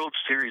the World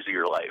Series of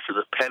your life or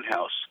the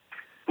penthouse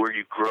where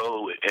you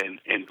grow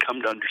and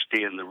come to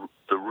understand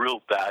the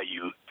real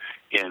value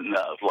in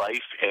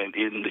life and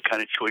in the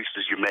kind of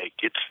choices you make.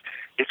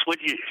 It's when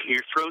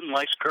you're thrown in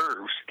life's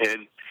curves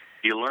and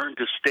you learn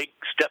to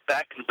step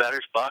back in the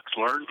batter's box,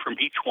 learn from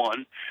each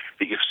one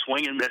that you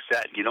swing and miss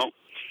at. You don't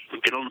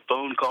get on the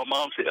phone, call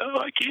mom, and say,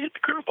 I can't hit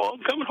the curveball.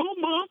 I'm coming home,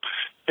 Mom.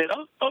 And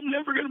I'm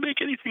never going to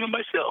make anything of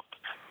myself.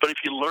 But if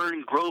you learn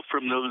and grow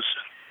from those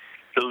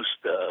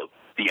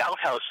the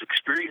outhouse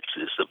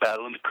experiences, the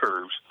battle and the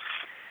curves,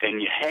 and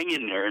you hang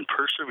in there and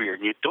persevere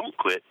and you don't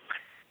quit,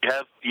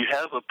 you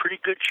have a pretty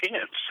good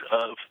chance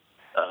of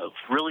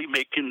really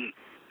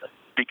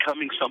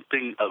becoming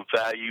something of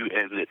value,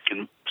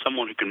 and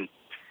someone who can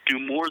do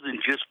more than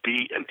just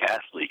be an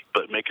athlete,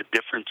 but make a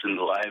difference in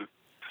the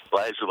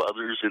lives of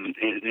others in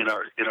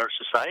our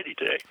society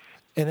today.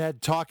 And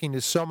Ed, talking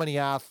to so many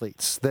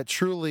athletes that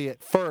truly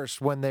at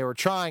first, when they were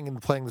trying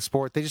and playing the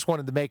sport, they just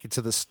wanted to make it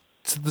to the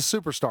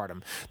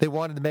superstardom. They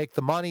wanted to make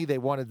the money. They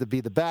wanted to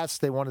be the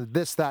best. They wanted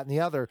this, that, and the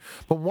other.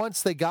 But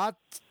once they got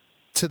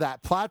to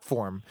that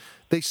platform,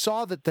 they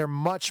saw that they're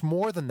much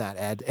more than that,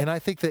 Ed. And I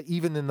think that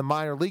even in the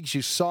minor leagues,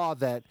 you saw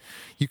that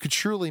you could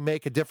truly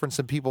make a difference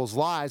in people's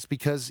lives,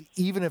 because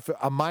even if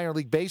a minor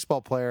league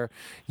baseball player,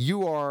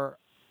 you are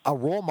a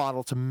role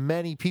model to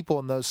many people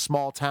in those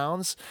small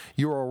towns.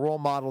 You're a role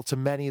model to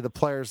many of the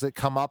players that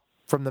come up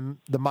from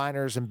the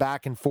minors and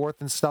back and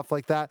forth and stuff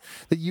like that,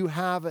 that you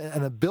have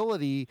an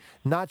ability,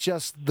 not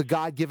just the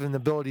God-given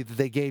ability that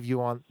they gave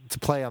you to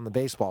play on the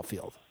baseball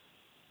field.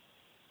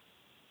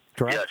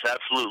 Correct? Yes,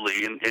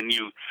 absolutely. And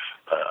you,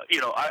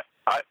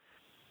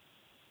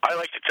 I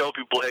like to tell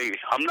people, hey,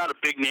 I'm not a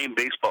big name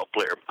baseball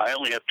player. I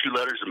only have 2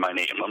 letters in my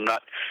name. I'm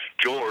not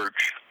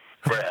George,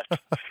 Brett,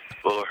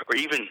 or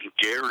even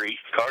Gary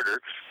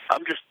Carter.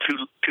 I'm just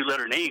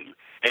two-letter name.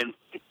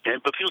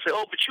 But people say,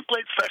 oh, but you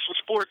played professional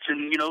sports,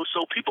 and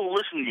so people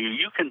listen to you.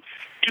 You can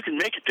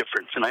make a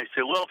difference. And I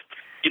say, well,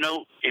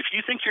 if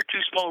you think you're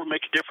too small to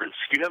make a difference,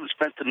 you haven't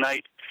spent the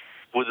night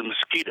with a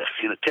mosquito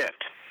in a tent.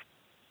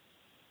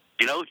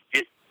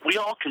 We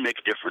all can make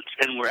a difference,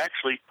 and we're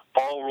actually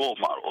all role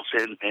models.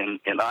 And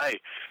I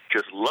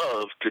just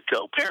love to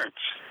tell parents,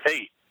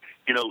 hey,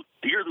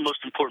 you're the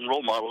most important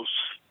role models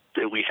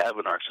that we have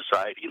in our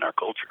society, in our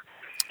culture,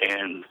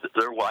 and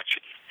they're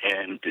watching.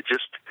 And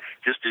just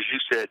as you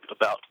said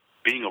about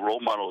being a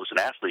role model as an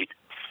athlete,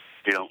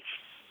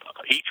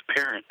 each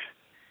parent,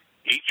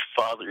 each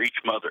father, each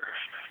mother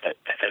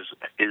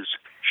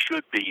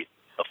should be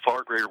a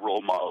far greater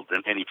role model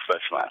than any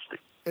professional athlete.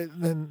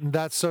 And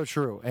that's so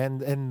true,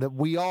 and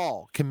we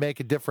all can make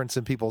a difference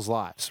in people's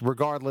lives,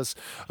 regardless.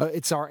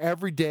 It's our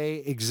everyday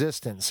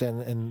existence,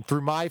 and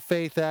through my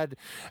faith, Ed,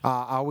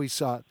 I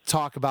always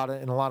talk about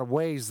it in a lot of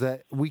ways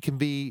that we can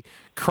be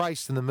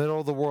Christ in the middle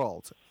of the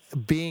world,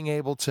 being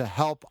able to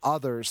help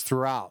others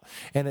throughout.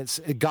 And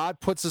God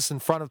puts us in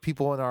front of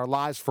people in our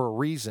lives for a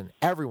reason.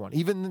 Everyone,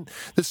 even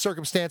the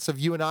circumstance of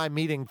you and I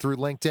meeting through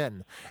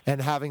LinkedIn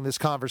and having this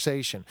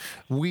conversation,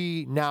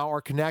 we now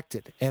are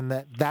connected, and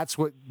that's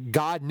what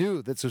God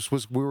knew that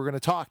we were going to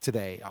talk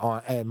today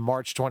on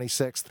March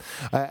 26th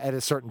at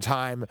a certain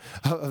time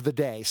of the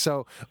day.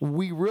 So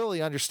we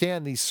really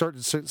understand these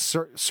certain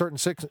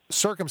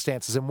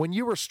circumstances. And when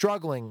you were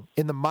struggling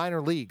in the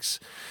minor leagues,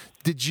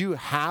 did you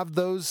have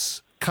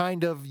those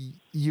kind of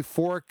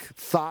euphoric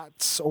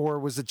thoughts, or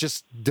was it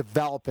just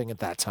developing at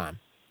that time?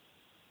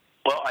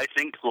 Well, I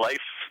think life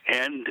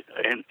and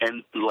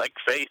like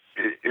faith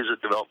is a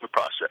development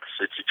process.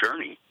 It's a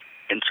journey,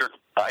 and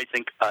I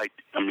think I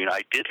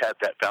did have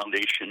that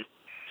foundation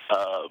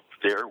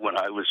there when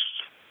I was,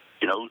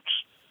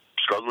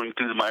 struggling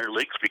through the minor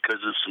leagues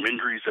because of some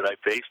injuries that I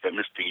faced. I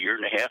missed a year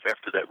and a half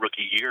after that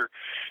rookie year,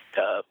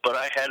 but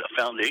I had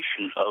a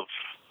foundation of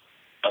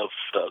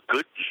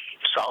good,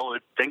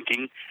 solid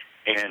thinking.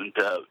 And,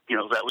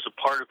 that was a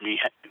part of me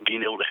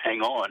being able to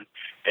hang on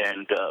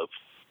and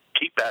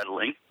keep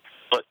battling.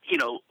 But,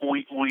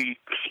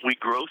 we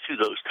grow through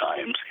those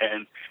times.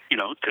 And,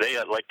 today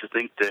I'd like to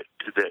think that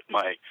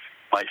my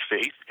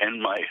faith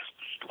and my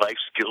life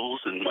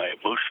skills and my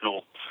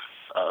emotional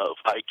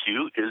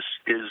IQ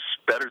is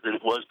better than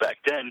it was back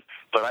then.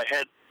 But I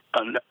had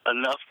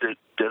enough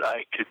that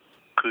I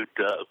could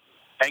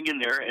hang in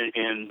there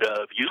and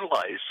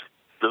utilize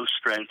those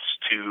strengths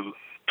to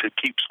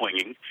keep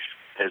swinging,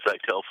 as I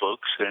tell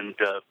folks. And,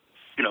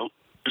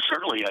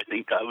 certainly I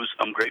think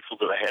I'm grateful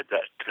that I had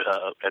that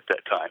at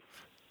that time.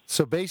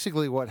 So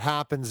basically what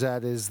happens,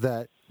 Ed, is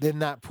that in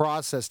that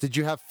process, did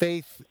you have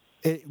faith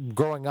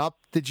growing up?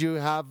 Did you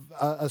have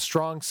a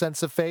strong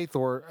sense of faith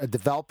or a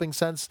developing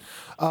sense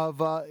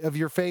of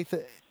your faith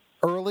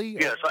early?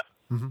 Yes.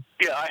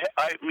 Yeah,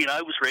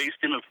 I was raised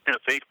in a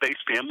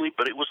faith-based family,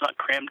 but it was not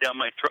crammed down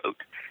my throat.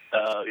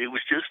 It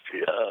was just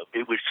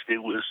it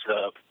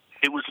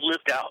was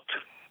lived out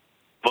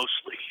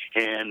mostly,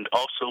 and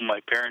also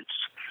my parents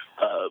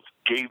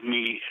gave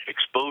me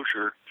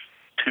exposure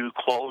to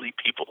quality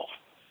people,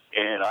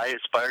 and I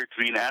aspired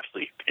to be an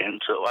athlete,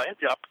 and so I had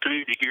the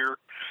opportunity to hear,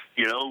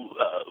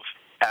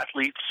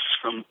 athletes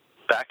from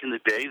back in the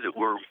day that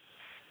were,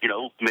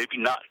 maybe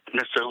not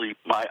necessarily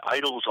my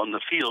idols on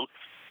the field,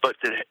 but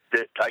that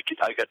I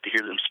got to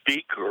hear them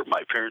speak, or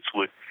my parents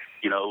would,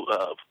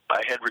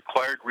 I had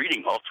required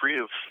reading. All three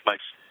of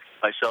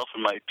myself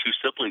and my 2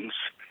 siblings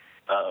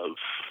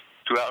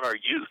throughout our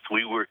youth,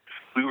 we were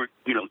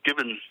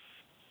given.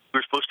 We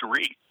were supposed to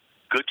read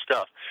good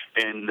stuff,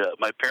 and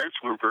my parents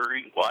were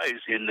very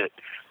wise in that.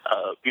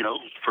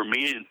 For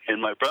me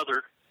and my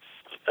brother,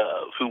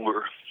 who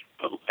were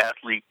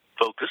athlete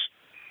focused,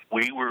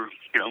 we were.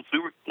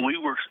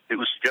 It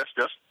was just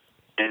us,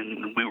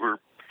 and we were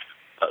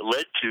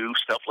led to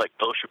stuff like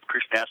Fellowship of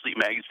Christian Athlete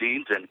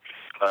magazines and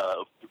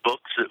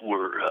books that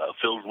were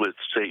filled with,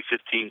 say,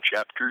 15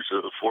 chapters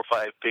of 4 or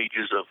 5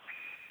 pages of,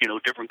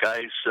 different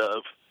guys'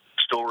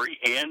 story,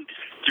 and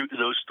through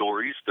those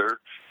stories, their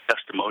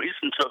testimonies.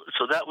 And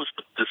so that was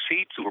the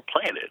seeds that were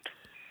planted.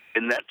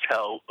 And that's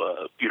how,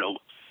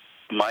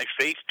 my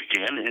faith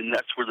began, and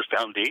that's where the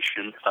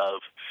foundation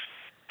of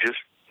just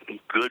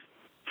good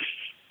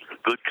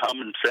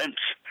common sense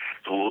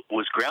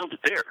was grounded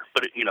there.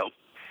 But,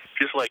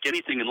 just like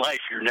anything in life,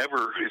 you're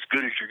never as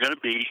good as you're going to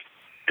be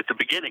at the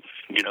beginning.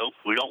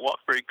 We don't walk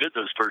very good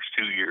those first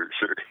 2 years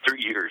or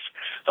 3 years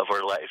of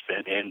our life,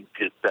 and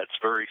that's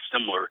very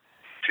similar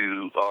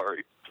to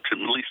at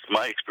least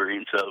my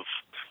experience of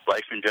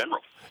life in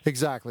general.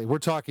 Exactly. We're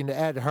talking to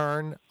Ed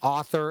Hearn,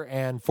 author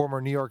and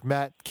former New York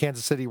Met,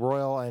 Kansas City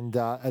Royal, and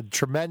a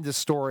tremendous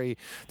story,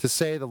 to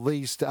say the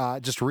least.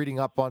 Just reading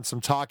up on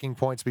some talking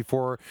points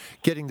before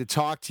getting to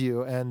talk to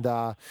you, and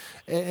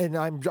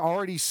I'm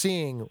already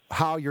seeing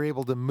how you're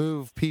able to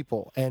move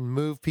people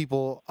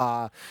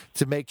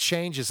to make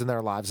changes in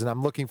their lives, and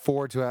I'm looking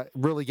forward to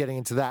really getting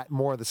into that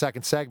more in the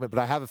second segment.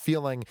 But I have a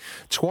feeling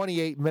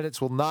 28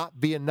 minutes will not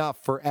be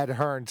enough for Ed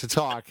Hearn to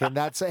talk, and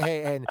that's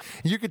and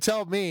you can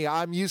tell me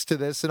I'm used to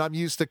this. And I'm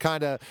used to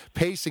kind of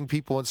pacing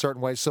people in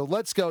certain ways. So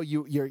let's go.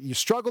 You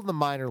struggled in the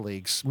minor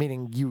leagues,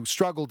 meaning you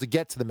struggled to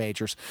get to the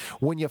majors.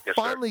 When you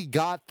finally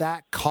got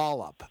that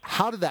call up,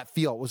 how did that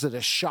feel? Was it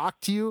a shock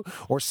to you,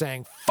 or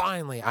saying,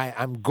 finally,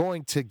 I'm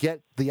going to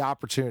get the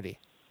opportunity?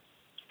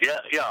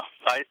 Yeah.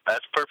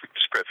 That's a perfect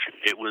description.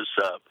 It was,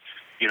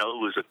 it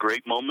was a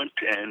great moment,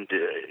 and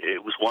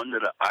it was one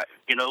that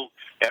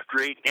after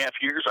 8.5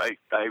 years,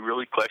 I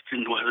really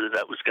questioned whether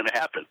that was going to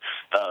happen.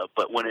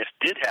 But when it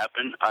did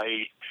happen,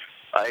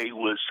 I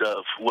was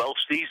well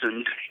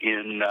seasoned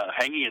in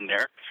hanging in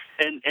there,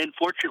 and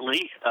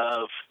fortunately,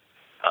 I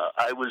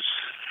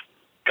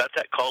got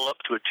that call up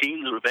to a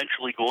team that would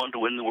eventually go on to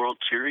win the World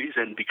Series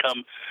and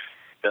become,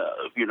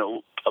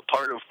 a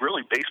part of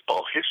really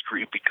baseball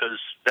history, because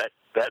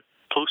that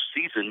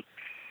postseason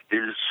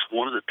is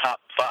one of the top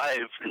 5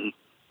 in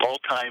all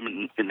time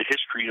in the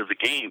history of the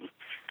game,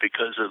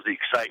 because of the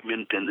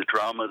excitement and the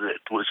drama that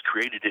was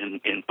created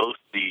in both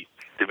the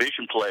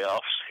division playoffs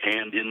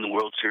and in the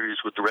World Series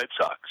with the Red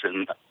Sox.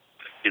 And,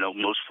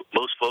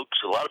 most folks,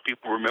 a lot of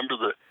people remember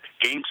the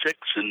Game 6,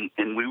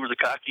 and we were the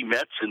cocky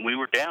Mets, and we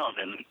were down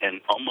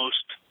and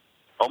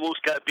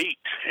almost got beat.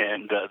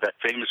 And that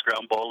famous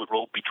ground ball that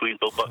rolled between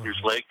Bill Buckner's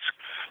legs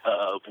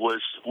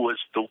was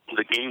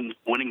the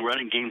game-winning run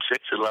in Game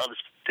 6 that allowed us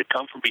to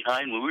come from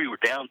behind when we were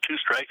down 2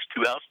 strikes,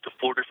 2 outs to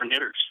 4 different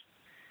hitters.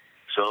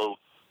 So,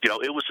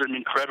 it was an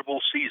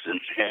incredible season,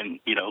 and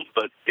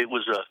but it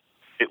was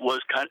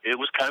kind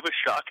of a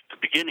shock at the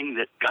beginning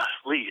that,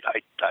 golly,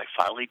 I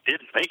finally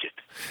did make it.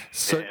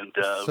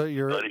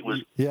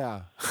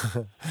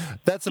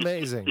 That's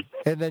amazing.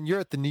 And then you're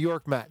at the New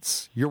York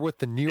Mets. You're with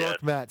the New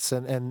York Mets,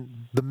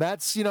 and the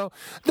Mets,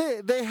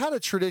 they had a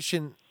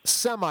tradition,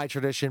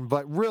 semi-tradition,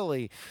 but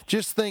really,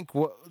 just think.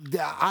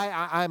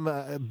 I'm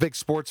a big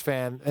sports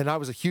fan, and I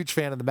was a huge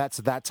fan of the Mets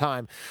at that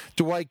time.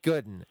 Dwight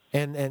Gooden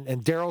and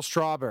Darryl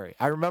Strawberry.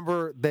 I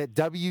remember that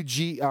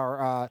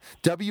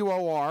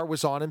WOR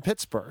was on in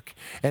Pittsburgh,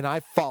 and I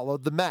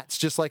followed the Mets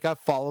just like I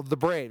followed the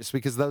Braves,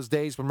 because those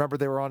days, remember,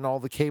 they were on all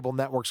the cable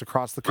networks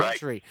across the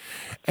country.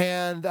 Right.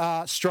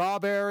 And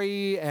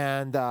Strawberry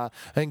and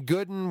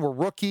Gooden were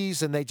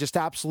rookies, and they just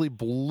absolutely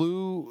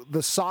blew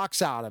the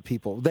socks out of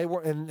people. They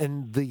were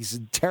in these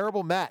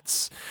terrible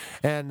Mets,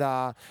 and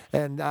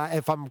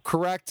if I'm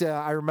correct,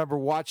 I remember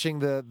watching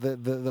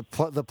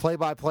the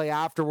play-by-play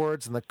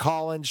afterwards and the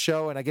call-in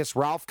show, and I guess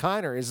Ralph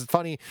Kiner. Is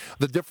funny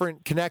the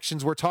different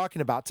connections we're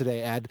talking about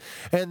today, Ed,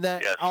 and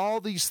that all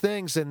these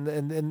things,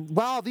 and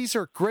wow, these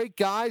are great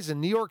guys,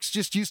 and New York's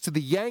just used to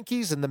the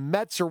Yankees, and the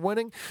Mets are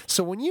winning.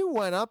 So when you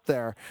went up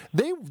there,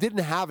 they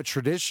didn't have a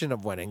tradition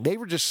of winning; they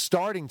were just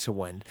starting to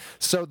win.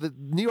 So the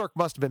New York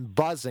must have been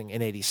buzzing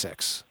in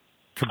 '86.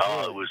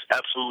 Oh, it was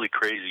absolutely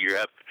crazy. You're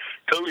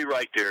totally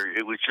right there.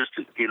 It was just,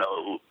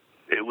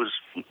 it was,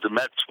 the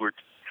Mets were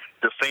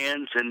the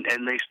fans,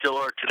 and they still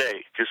are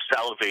today, just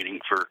salivating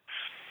for,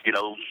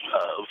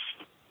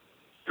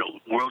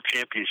 world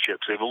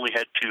championships. They've only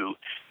had 2.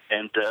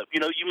 And,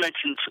 you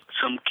mentioned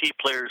some key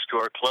players to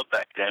our club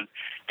back then.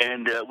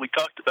 And we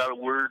talked about a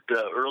word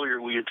earlier.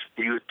 You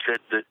had said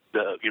that,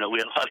 we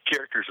had a lot of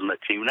characters on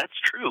that team. And that's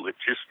true. It's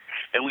just,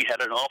 and we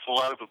had an awful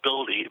lot of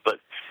ability. But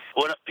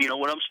when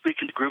I'm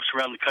speaking to groups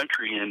around the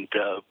country, and,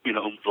 a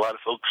lot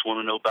of folks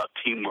want to know about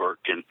teamwork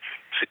and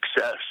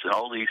success and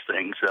all these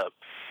things.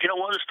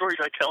 One of the stories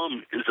I tell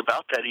them is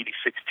about that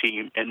 '86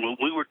 team. And when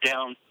we were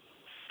down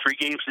 3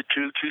 games to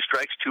 2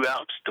 strikes, 2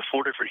 outs to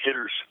 4 different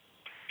hitters,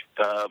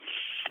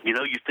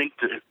 you think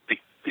that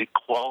the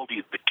quality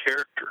of the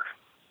character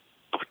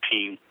of a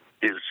team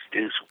is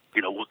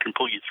what can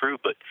pull you through.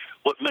 But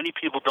what many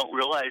people don't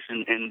realize,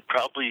 and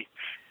probably,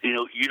 you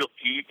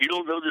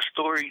don't know this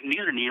story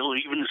neither, Neil,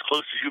 even as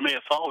close as you may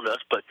have followed us.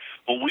 But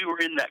when we were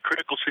in that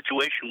critical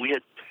situation, we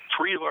had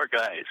 3 of our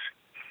guys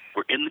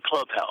were in the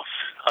clubhouse,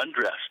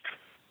 undressed,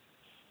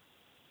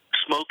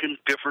 smoking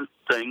different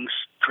things,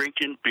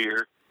 drinking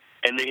beer,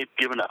 and they had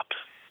given up.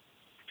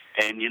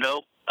 And,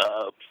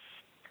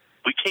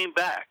 we came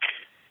back,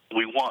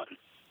 we won.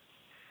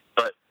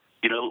 But,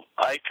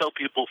 I tell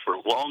people, for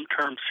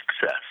long-term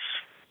success,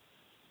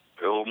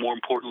 or more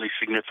importantly,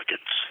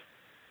 significance,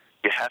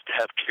 you have to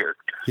have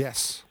character.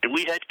 Yes. And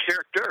we had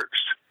characters,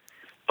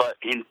 but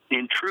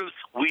in truth,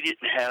 we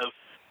didn't have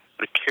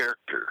the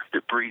character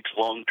that breeds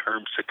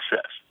long-term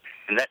success.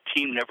 And that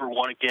team never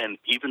won again,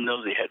 even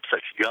though they had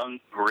such young,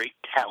 great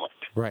talent.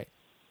 Right.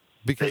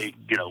 Because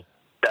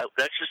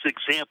that's just an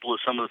example of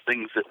some of the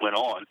things that went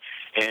on.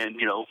 And,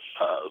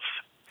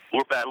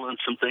 we're battling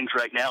some things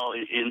right now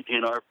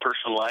in our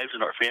personal lives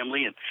and our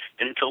family, and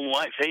I told my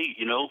wife, hey,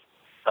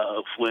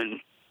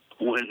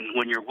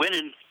 when you're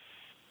winning,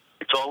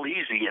 it's all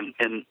easy,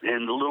 and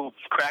the little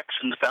cracks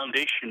in the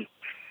foundation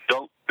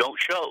don't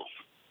show.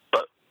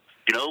 But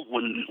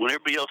when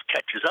everybody else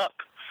catches up,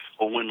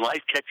 or when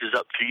life catches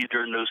up to you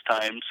during those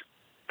times,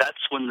 that's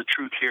when the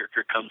true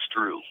character comes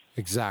through.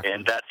 Exactly.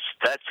 And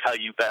that's how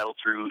you battle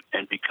through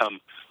and become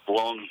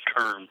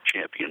long-term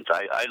champions.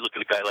 I look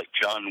at a guy like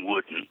John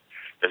Wooden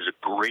as a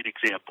great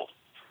example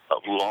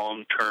of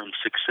long-term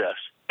success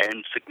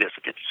and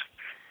significance.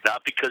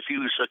 Not because he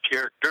was a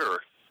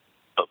character,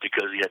 but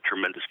because he had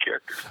tremendous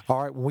character.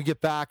 All right, when we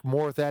get back,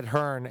 more with Ed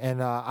Hearn, and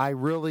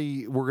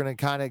we're going to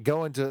kind of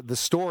go into the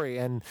story,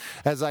 and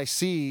as I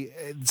see,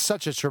 it's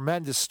such a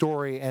tremendous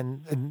story,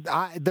 and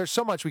there's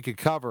so much we could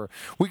cover.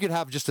 We could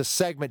have just a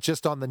segment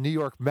just on the New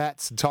York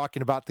Mets and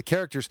talking about the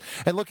characters,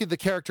 and look at the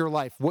character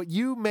life. What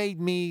you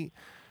made me,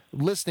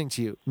 listening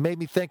to you, made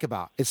me think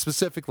about is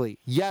specifically,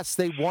 yes,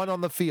 they won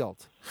on the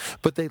field,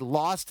 but they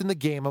lost in the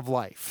game of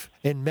life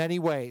in many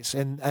ways.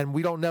 And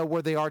we don't know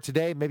where they are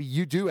today. Maybe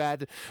you do,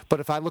 Ed. But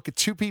if I look at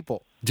two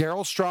people,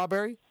 Darryl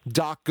Strawberry,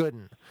 Doc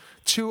Gooden,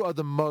 two of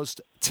the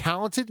most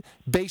talented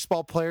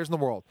baseball players in the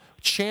world,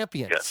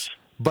 champions. Yes.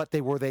 But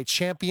were they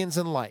champions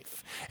in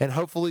life, and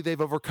hopefully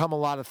they've overcome a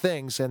lot of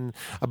things.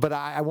 But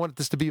I wanted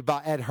this to be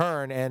about Ed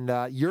Hearn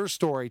and your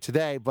story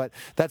today. But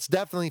that's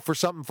definitely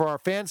something for our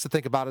fans to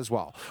think about as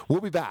well. We'll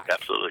be back.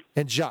 Absolutely.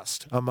 In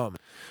just a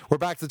moment. We're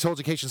back to the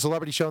Tolducation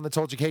Celebrity Show on the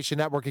Tolducation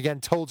Network. Again,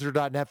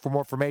 ToldTutor.net for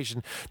more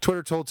information.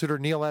 Twitter, ToldTutor,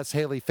 Neil S.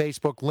 Haley.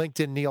 Facebook,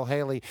 LinkedIn, Neil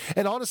Haley.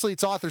 And honestly,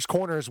 it's Author's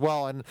Corner as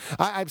well. And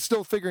I'm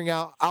still figuring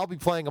out, I'll be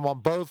playing them on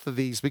both of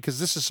these because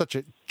this is such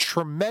a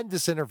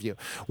tremendous interview.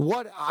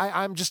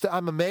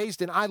 I'm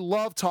amazed, and I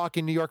love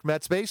talking New York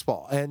Mets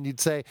baseball. And you'd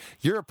say,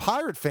 you're a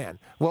Pirate fan.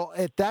 Well,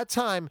 at that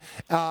time,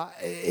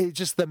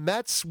 the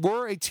Mets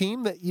were a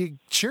team that you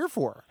cheer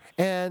for.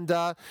 And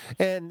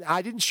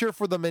I didn't cheer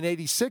for them in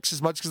 '86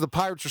 as much because the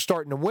Pirates were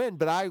starting to win,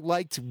 but I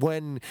liked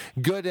when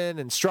Gooden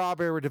and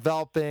Strawberry were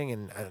developing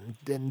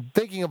and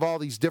thinking of all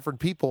these different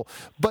people.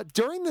 But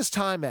during this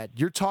time, Ed,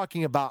 you're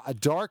talking about a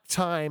dark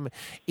time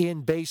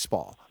in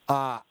baseball.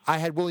 I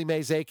had Willie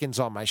Mays Aikens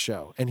on my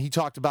show, and he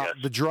talked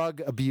about the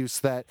drug abuse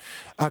that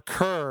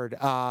occurred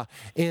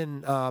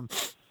in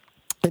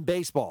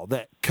baseball,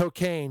 that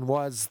cocaine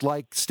was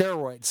like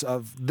steroids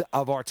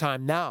of our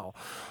time now.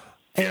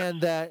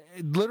 And that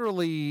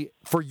literally,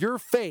 for your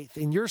faith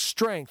and your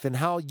strength and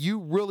how you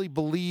really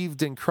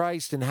believed in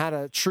Christ and had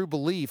a true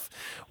belief,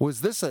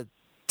 was this a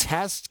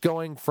test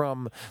going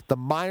from the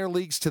minor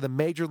leagues to the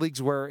major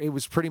leagues where it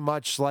was pretty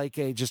much like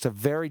just a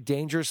very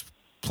dangerous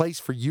place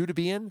for you to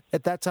be in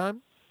at that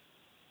time?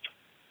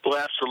 Well,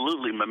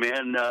 absolutely, my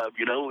man.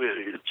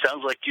 It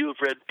sounds like you have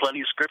read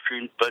plenty of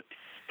scripture,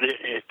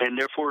 and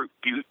therefore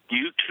you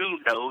too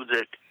know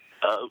that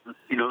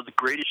the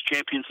greatest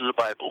champions of the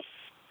Bible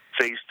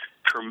faced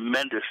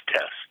tremendous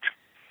tests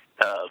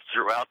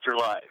throughout their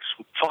lives,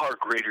 far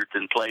greater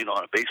than playing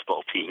on a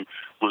baseball team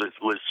with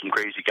some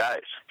crazy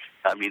guys.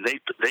 I mean, they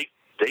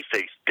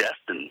faced death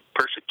and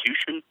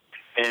persecution,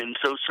 and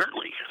so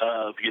certainly,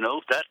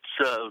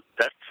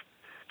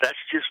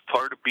 that's just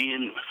part of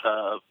being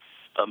a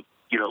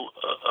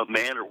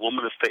man or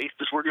woman of faith,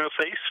 is we're going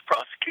to face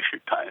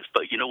prosecution at times.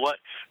 But you know what?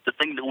 The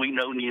thing that we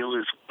know, Neil,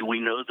 is we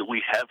know that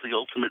we have the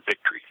ultimate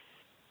victory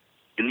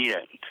in the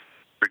end,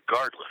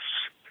 regardless.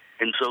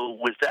 And so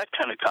with that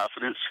kind of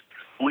confidence,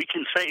 we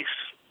can face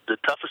the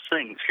toughest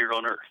things here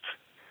on earth.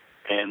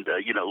 And,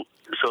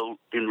 so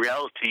in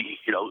reality,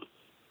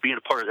 being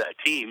a part of that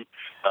team,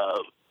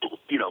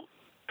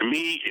 to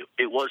me,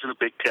 it wasn't a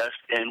big test.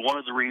 And one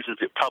of the reasons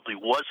it probably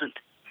wasn't,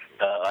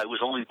 I was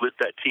only with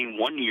that team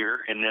 1 year,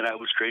 and then I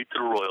was traded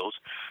to the Royals.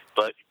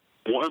 But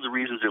one of the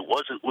reasons it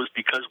wasn't was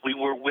because we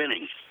were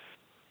winning.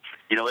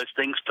 As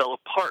things fell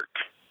apart,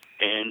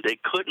 and they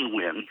couldn't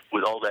win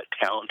with all that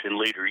talent in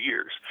later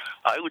years,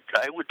 I would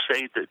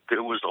say that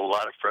there was a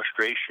lot of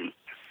frustration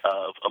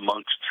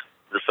amongst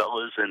the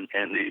fellas and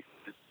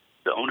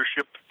the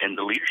ownership and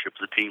the leadership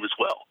of the team as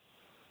well,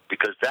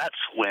 because that's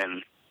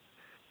when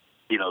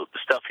the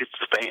stuff hits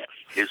the fan,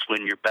 is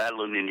when you're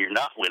battling and you're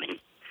not winning,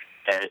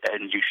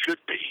 and you should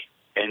be,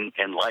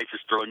 and life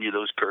is throwing you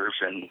those curves,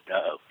 and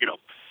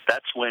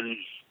that's when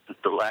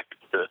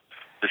the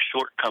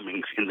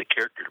shortcomings in the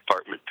character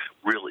department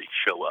really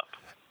show up.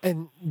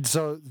 And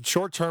so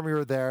short term, you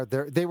were there.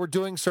 They were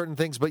doing certain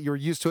things, but you were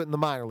used to it in the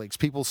minor leagues.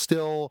 People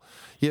still,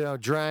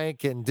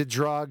 drank and did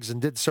drugs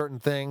and did certain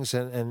things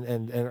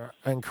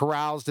and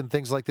caroused and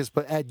things like this.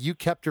 But Ed, you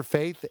kept your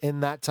faith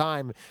in that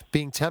time,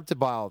 being tempted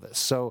by all this.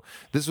 So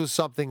this was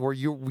something where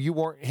you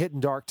weren't hitting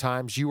dark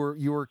times. You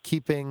were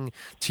keeping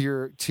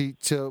to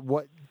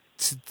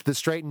the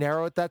straight and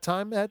narrow at that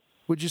time. Ed,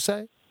 would you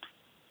say?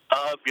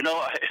 I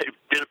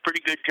did a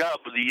pretty good job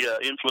with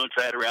the influence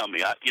I had around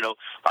me.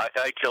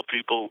 I tell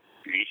people,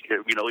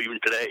 even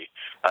today,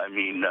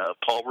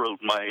 Paul wrote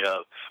my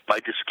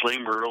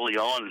disclaimer early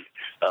on,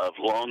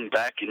 long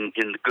back in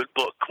the good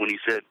book, when he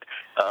said,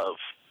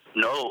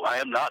 no, I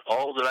am not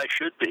all that I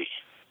should be.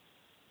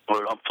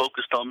 Or I'm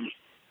focused on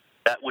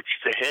that which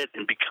is ahead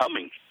and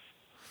becoming,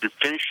 and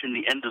finishing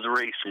the end of the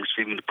race and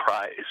receiving the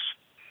prize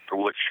for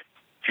which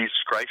Jesus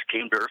Christ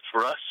came to earth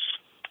for us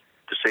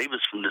to save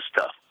us from this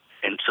stuff.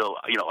 And so,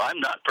 I'm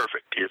not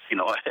perfect.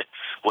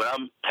 When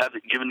I'm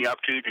given the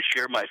opportunity to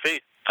share my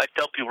faith, I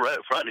tell people right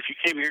up front, if you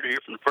came here to hear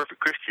from the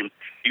perfect Christian,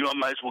 you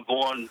might as well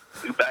go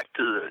back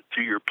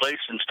to your place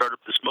and start up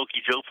the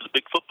Smoky Joe for the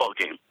big football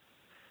game,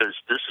 because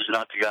this is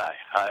not the guy.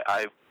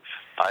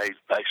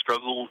 I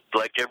struggle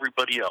like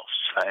everybody else,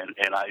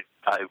 and I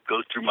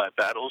go through my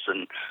battles,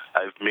 and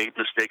I've made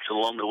mistakes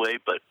along the way.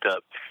 But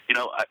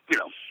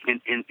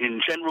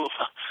in general,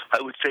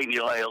 I would say,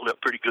 Neil, I held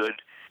up pretty good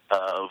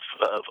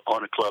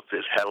on a club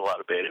that had a lot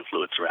of bad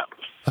influence around him.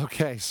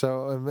 Okay,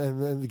 so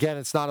and again,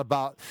 it's not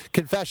about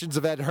Confessions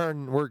of Ed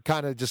Hearn. We're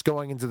kind of just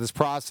going into this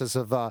process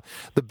of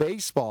the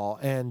baseball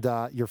and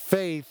your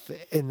faith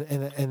in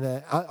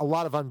a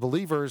lot of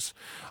unbelievers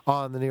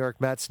on the New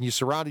York Mets, and you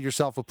surrounded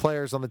yourself with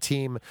players on the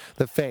team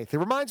that faith. It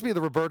reminds me of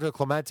the Roberto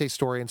Clemente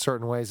story in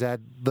certain ways,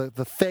 Ed,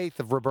 the faith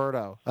of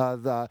Roberto.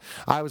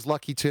 I was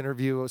lucky to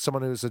interview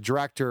someone who's a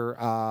director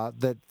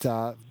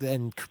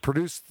and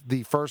produced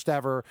the first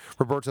ever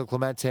Roberto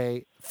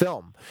Clemente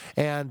film,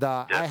 and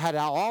I had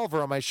Al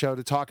Oliver on my show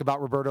to talk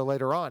about Roberto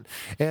later on,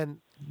 and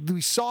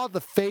we saw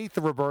the faith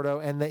of Roberto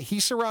and that he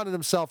surrounded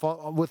himself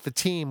with the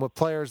team with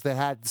players that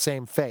had the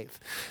same faith.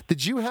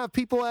 Did you have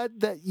people,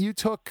 Ed, that you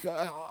took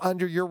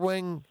under your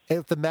wing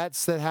at the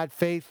Mets that had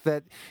faith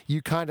that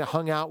you kind of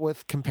hung out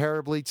with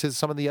comparably to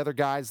some of the other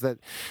guys that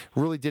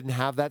really didn't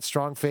have that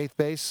strong faith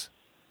base?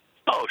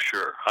 Oh,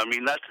 sure. I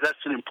mean, that's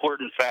an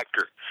important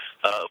factor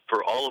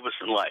for all of us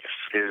in life,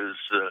 is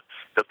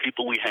the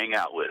people we hang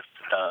out with,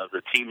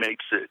 the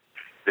teammates that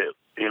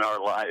in our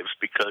lives,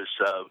 because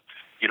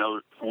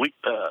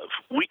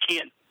we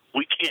can't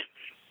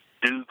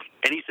do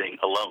anything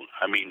alone.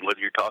 I mean, whether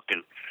you're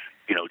talking,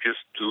 just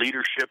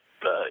leadership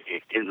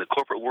in the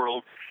corporate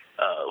world,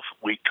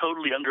 we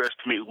totally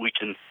underestimate what we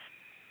can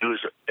do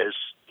as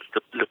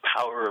the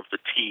power of the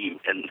team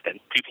and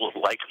people of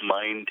like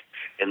mind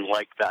and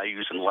like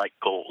values and like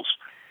goals.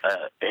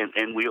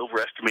 And we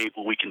overestimate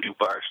what we can do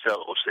by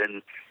ourselves.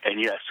 And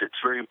yes, it's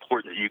very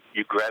important that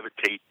you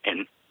gravitate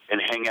and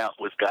hang out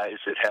with guys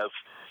that have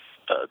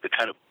the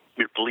kind of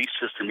belief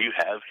system you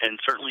have. And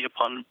certainly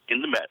on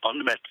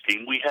the Mets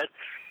team, we had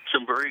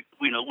some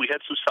we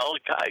had some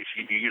solid guys.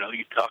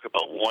 You talk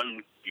about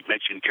one, you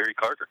mentioned Gary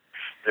Carter.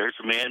 There's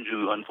a man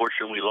who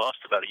unfortunately we lost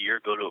about a year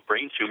ago to a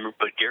brain tumor,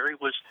 but Gary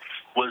was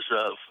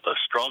a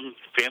strong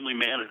family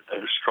man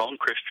and a strong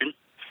Christian,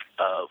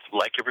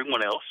 like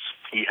everyone else.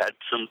 He had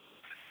some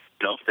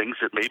things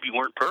that maybe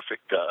weren't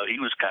perfect. He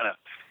was kind of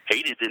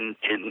hated in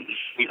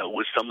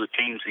with some of the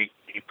teams he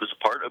was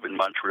a part of in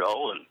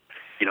Montreal, and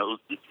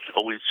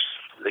always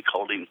they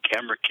called him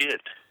Camera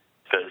Kid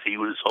because he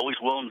was always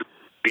willing to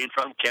be in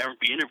front of camera,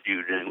 be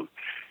interviewed, and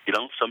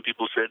some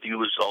people said he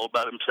was all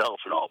about himself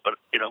and all, but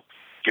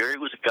Gary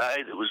was a guy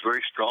that was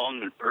very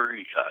strong and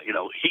very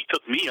he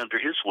took me under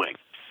his wing,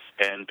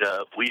 and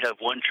we have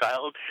one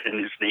child, and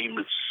his name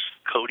is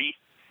Cody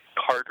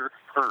Carter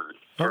Hearn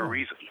for a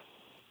reason.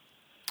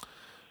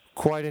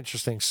 Quite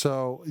interesting.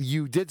 So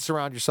you did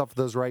surround yourself with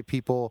those right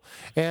people,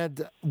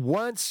 and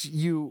once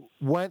you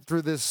went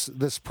through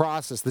this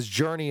process, this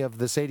journey of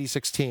this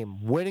 86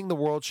 team, winning the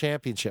World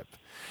Championship,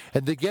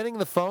 and then getting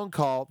the phone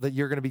call that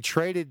you're going to be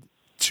traded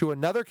to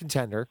another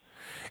contender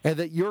and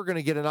that you're going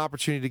to get an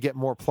opportunity to get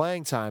more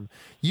playing time,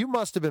 you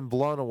must have been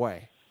blown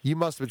away. You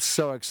must have been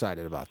so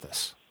excited about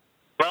this.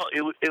 Well,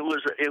 it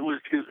was.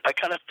 I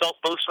kind of felt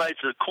both sides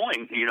of the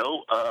coin.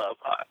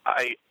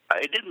 I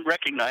didn't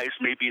recognize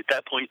maybe at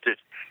that point that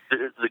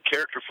the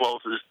character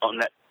flaws on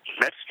that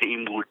Mets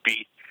team would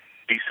be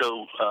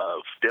so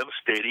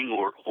devastating,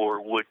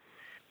 or would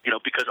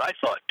because I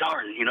thought,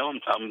 darn,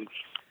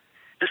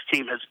 this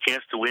team has a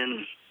chance to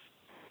win,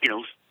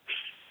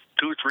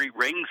 2 or 3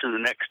 rings in the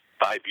next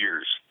 5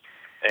 years,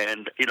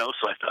 and so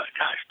I thought,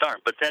 gosh, darn.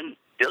 But then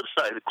the other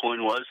side of the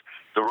coin was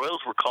the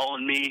Royals were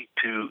calling me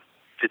to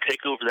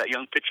take over that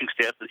young pitching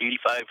staff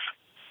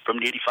from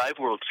the 85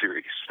 World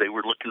Series. They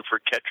were looking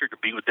for a catcher to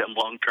be with them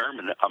long term,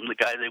 and I'm the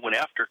guy they went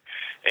after.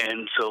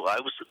 And so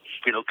I was,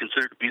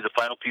 considered to be the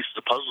final piece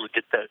of the puzzle to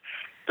get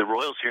the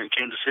Royals here in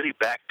Kansas City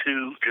back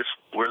to just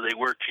where they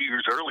were 2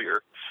 years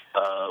earlier,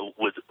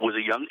 with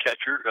a young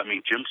catcher. I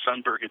mean, Jim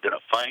Sundberg had done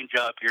a fine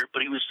job here,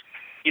 but he was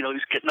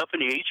getting up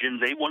in age,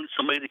 and they wanted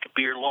somebody that could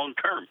be here long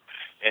term.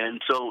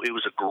 And so it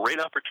was a great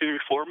opportunity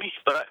for me,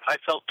 but I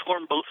felt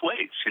torn both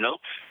ways.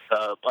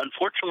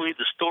 Unfortunately,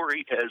 the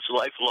story, as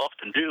life will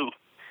often do,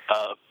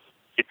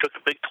 it took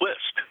a big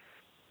twist.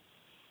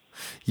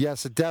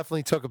 Yes, it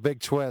definitely took a big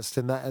twist,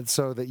 and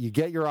so that you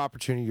get your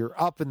opportunity, you're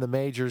up in the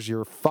majors,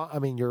 you're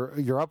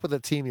up with a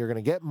team, you're going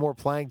to get more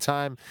playing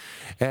time,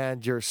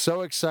 and you're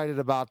so excited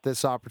about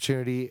this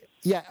opportunity.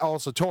 Yeah,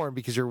 also torn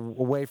because you're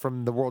away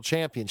from the World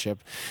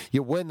Championship.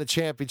 You win the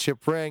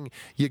championship ring,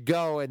 you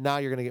go, and now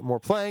you're going to get more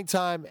playing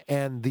time,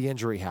 and the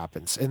injury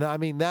happens. And I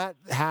mean,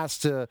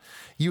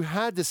 you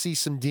had to see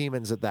some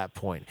demons at that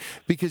point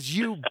because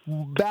you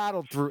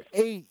battled through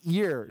 8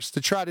 years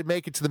to try to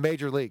make it to the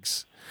major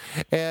leagues.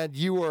 And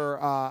you were,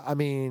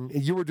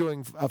 you were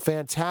doing a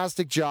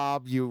fantastic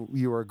job. You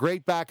were a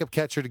great backup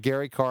catcher to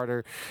Gary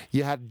Carter.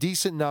 You had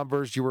decent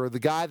numbers. You were the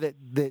guy that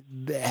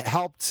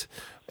helped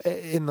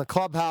in the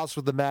clubhouse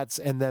with the Mets,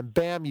 and then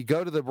bam, you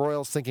go to the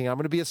Royals thinking, I'm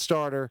going to be a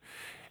starter,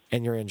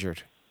 and you're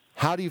injured.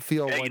 How do you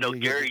feel? Yeah, when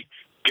Gary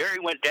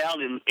went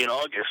down in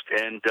August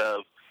and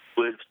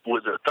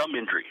with a thumb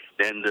injury,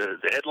 and the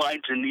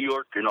headlines in New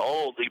York and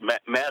all the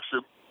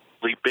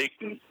massively big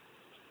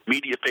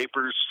media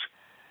papers.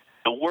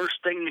 The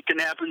worst thing that can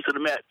happen to the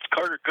Mets,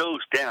 Carter goes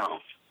down.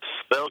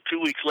 Well, 2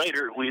 weeks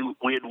later,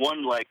 we had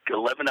won like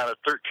 11 out of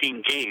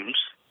 13 games.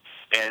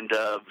 And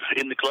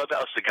in the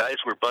clubhouse, the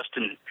guys were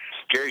busting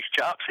Gary's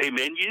chops. Hey,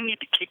 man, you need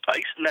to keep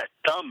icing that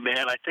thumb,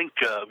 man. I think,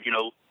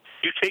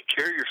 you take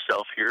care of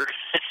yourself here.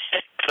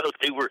 So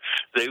they were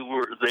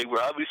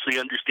obviously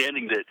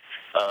understanding that,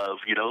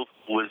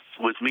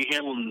 with me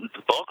handling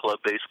the ball club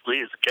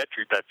basically as a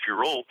catcher, that's your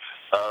role.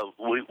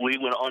 We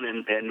went on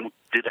and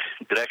did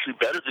actually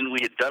better than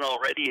we had done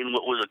already in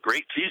what was a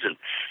great season.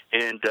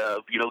 And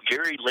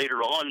Gary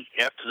later on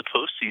after the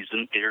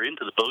postseason or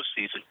into the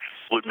postseason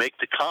would make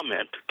the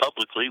comment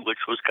publicly,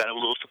 which was kind of a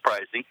little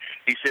surprising.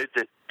 He said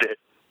that the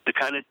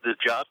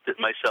job that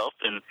myself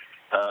and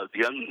the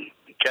young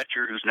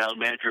catcher who's now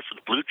manager for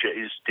the Blue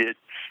Jays did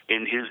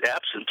in his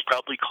absence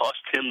probably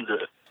cost him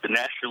the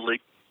National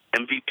League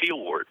MVP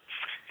award.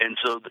 And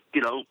so,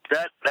 it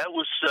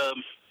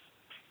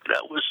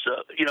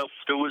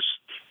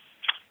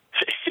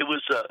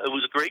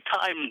was a great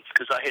time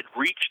because I had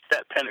reached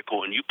that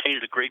pinnacle, and you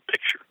painted a great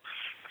picture.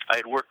 I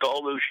had worked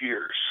all those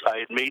years. I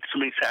had made so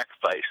many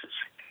sacrifices,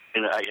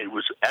 and I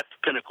was at the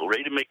pinnacle,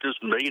 ready to make those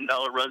 $1 million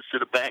runs to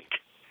the bank.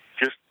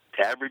 Just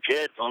average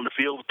Ed on the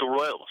field with the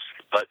Royals,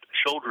 but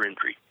shoulder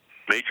injury,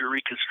 major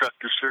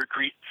reconstructive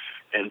surgery,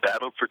 and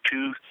battled for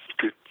 2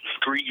 to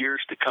 3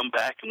 years to come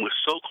back and was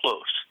so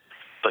close.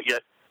 But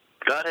yet,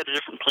 God had a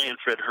different plan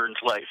for Ed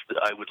Hearn's life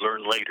that I would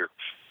learn later.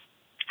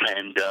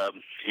 And,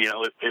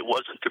 it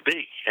wasn't to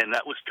be, and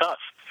that was tough.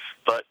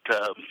 But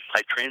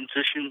I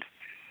transitioned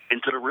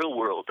into the real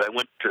world. I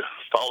went to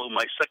follow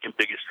my second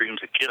biggest dream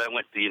as a kid. I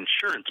went to the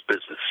insurance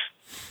business.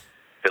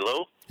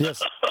 Hello?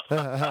 Yes.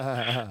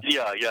 Yeah.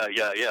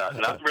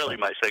 Not really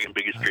my second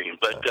biggest dream.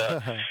 But,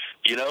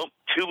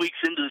 2 weeks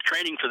into the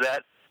training for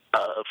that,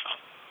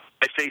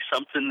 I faced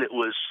something that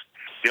was,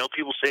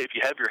 people say if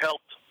you have your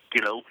health,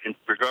 and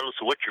regardless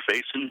of what you're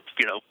facing,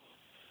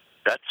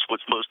 that's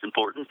what's most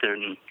important,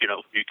 and,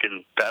 you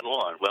can battle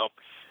on. Well,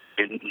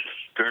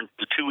 during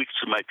the 2 weeks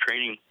of my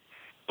training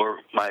or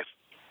my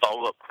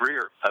follow-up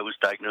career, I was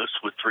diagnosed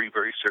with 3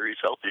 very serious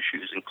health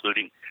issues,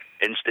 including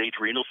end-stage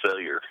renal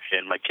failure,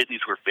 and my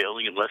kidneys were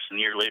failing, and less than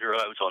a year later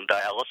I was on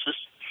dialysis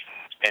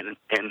and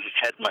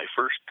had my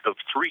first of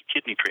 3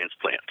 kidney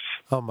transplants.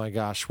 Oh, my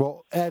gosh.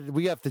 Well, Ed,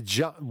 we have to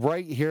jump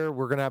right here.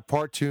 We're going to have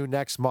part 2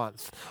 next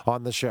month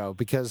on the show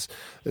because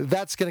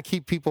that's going to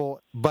keep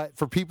people, but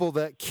for people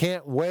that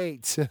can't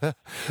wait,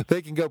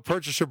 they can go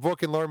purchase your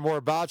book and learn more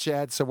about you,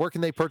 Ed. So where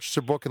can they purchase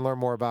your book and learn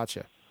more about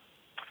you?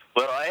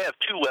 Well, I have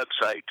 2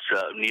 websites,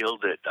 Neil,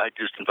 that I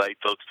just invite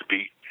folks to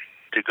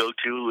go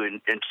to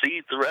and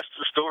see the rest of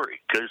the story.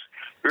 Because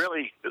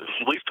really,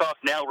 we've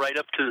talked now right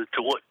up to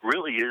what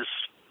really is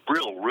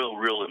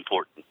real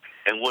important,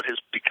 and what has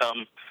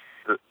become,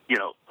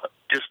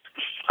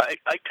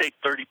 I take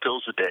 30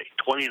 pills a day,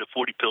 20 to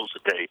 40 pills a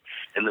day,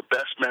 and the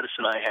best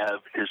medicine I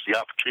have is the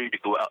opportunity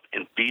to go out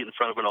and be in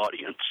front of an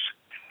audience,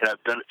 and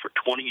I've done it for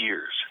 20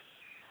 years.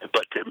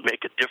 But to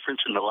make a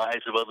difference in the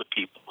lives of other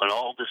people. And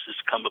all this has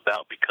come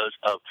about because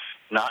of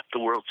not the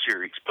World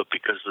Series, but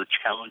because of the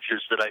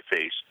challenges that I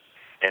faced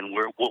and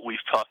what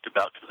we've talked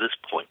about to this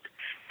point.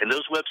 And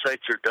those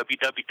websites are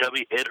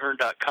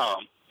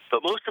www.edhearn.com.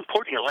 But most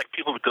importantly, I'd like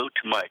people to go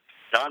to my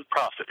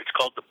nonprofit. It's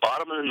called The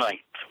Bottom of the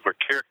Ninth, where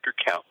character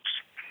counts.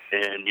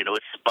 And,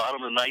 it's the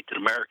bottom of the ninth in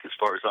America as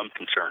far as I'm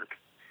concerned.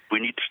 We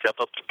need to step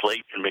up to the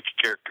plate and make a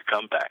character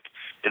comeback.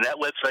 And that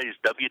website is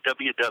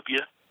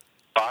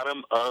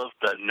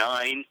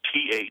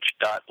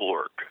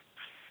www.bottomofth9th.org.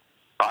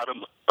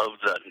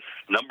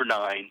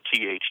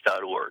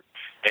 bottomofth9th.org.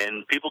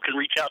 And people can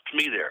reach out to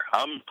me there.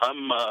 I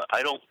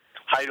don't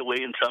hide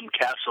away in some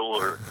castle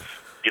or,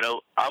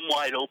 I'm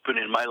wide open,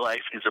 and my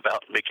life is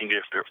about making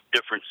a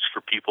difference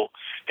for people.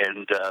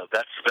 And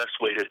that's the best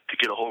way to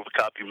get a hold of a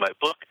copy of my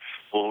book.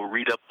 We'll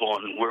read up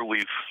on what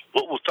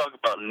we'll talk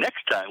about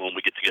next time when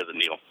we get together,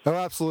 Neil. Oh,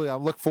 absolutely. I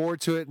look forward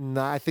to it, and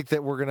I think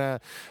that we're going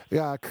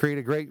to create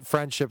a great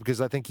friendship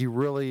because I think you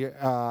really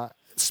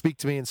speak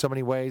to me in so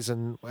many ways,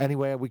 and any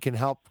way we can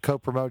help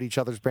co-promote each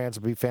other's brands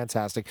would be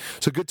fantastic.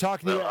 So good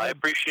talking to you. I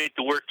appreciate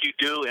the work you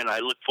do, and I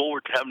look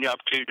forward to having the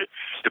opportunity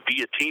to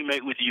be a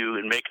teammate with you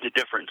and making a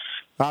difference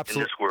in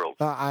this world.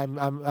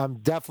 I'm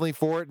definitely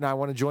for it, and I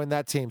want to join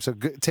that team. So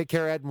take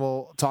care, Ed, and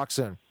we'll talk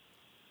soon.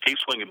 Keep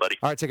swinging, buddy.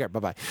 All right, take care.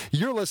 Bye-bye.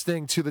 You're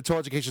listening to the Total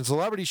Education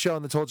Celebrity Show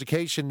on the Total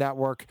Education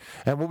Network,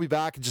 and we'll be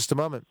back in just a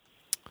moment.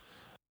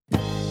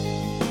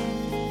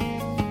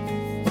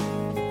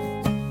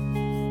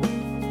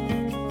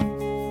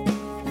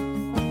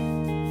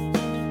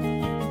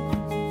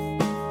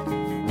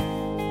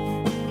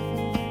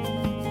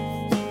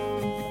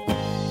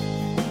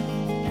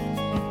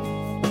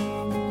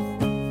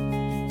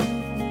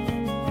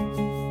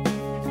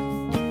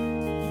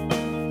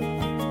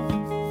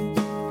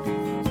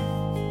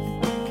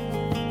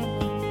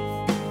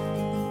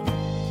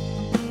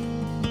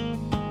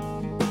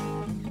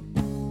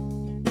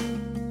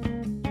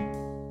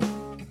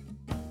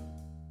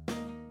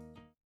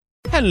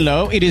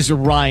 Hello, it is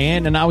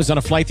Ryan, and I was on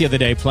a flight the other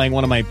day playing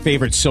one of my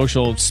favorite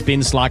social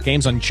spin slot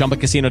games on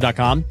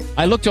ChumbaCasino.com.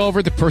 I looked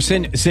over the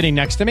person sitting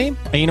next to me,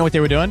 and you know what they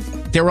were doing?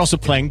 They were also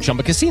playing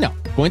Chumba Casino.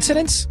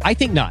 Coincidence? I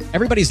think not.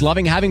 Everybody's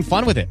loving having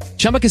fun with it.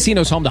 Chumba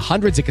Casino is home to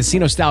hundreds of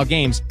casino-style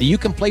games that you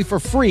can play for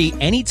free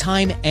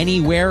anytime,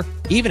 anywhere,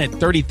 even at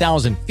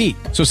 30,000 feet.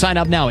 So sign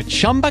up now at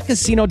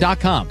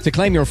ChumbaCasino.com to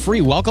claim your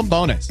free welcome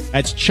bonus.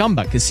 That's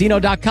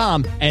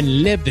ChumbaCasino.com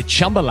and live the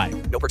Chumba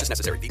life. No purchase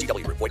necessary.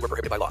 VGW. Void where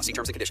prohibited by law. See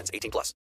terms and conditions. 18+.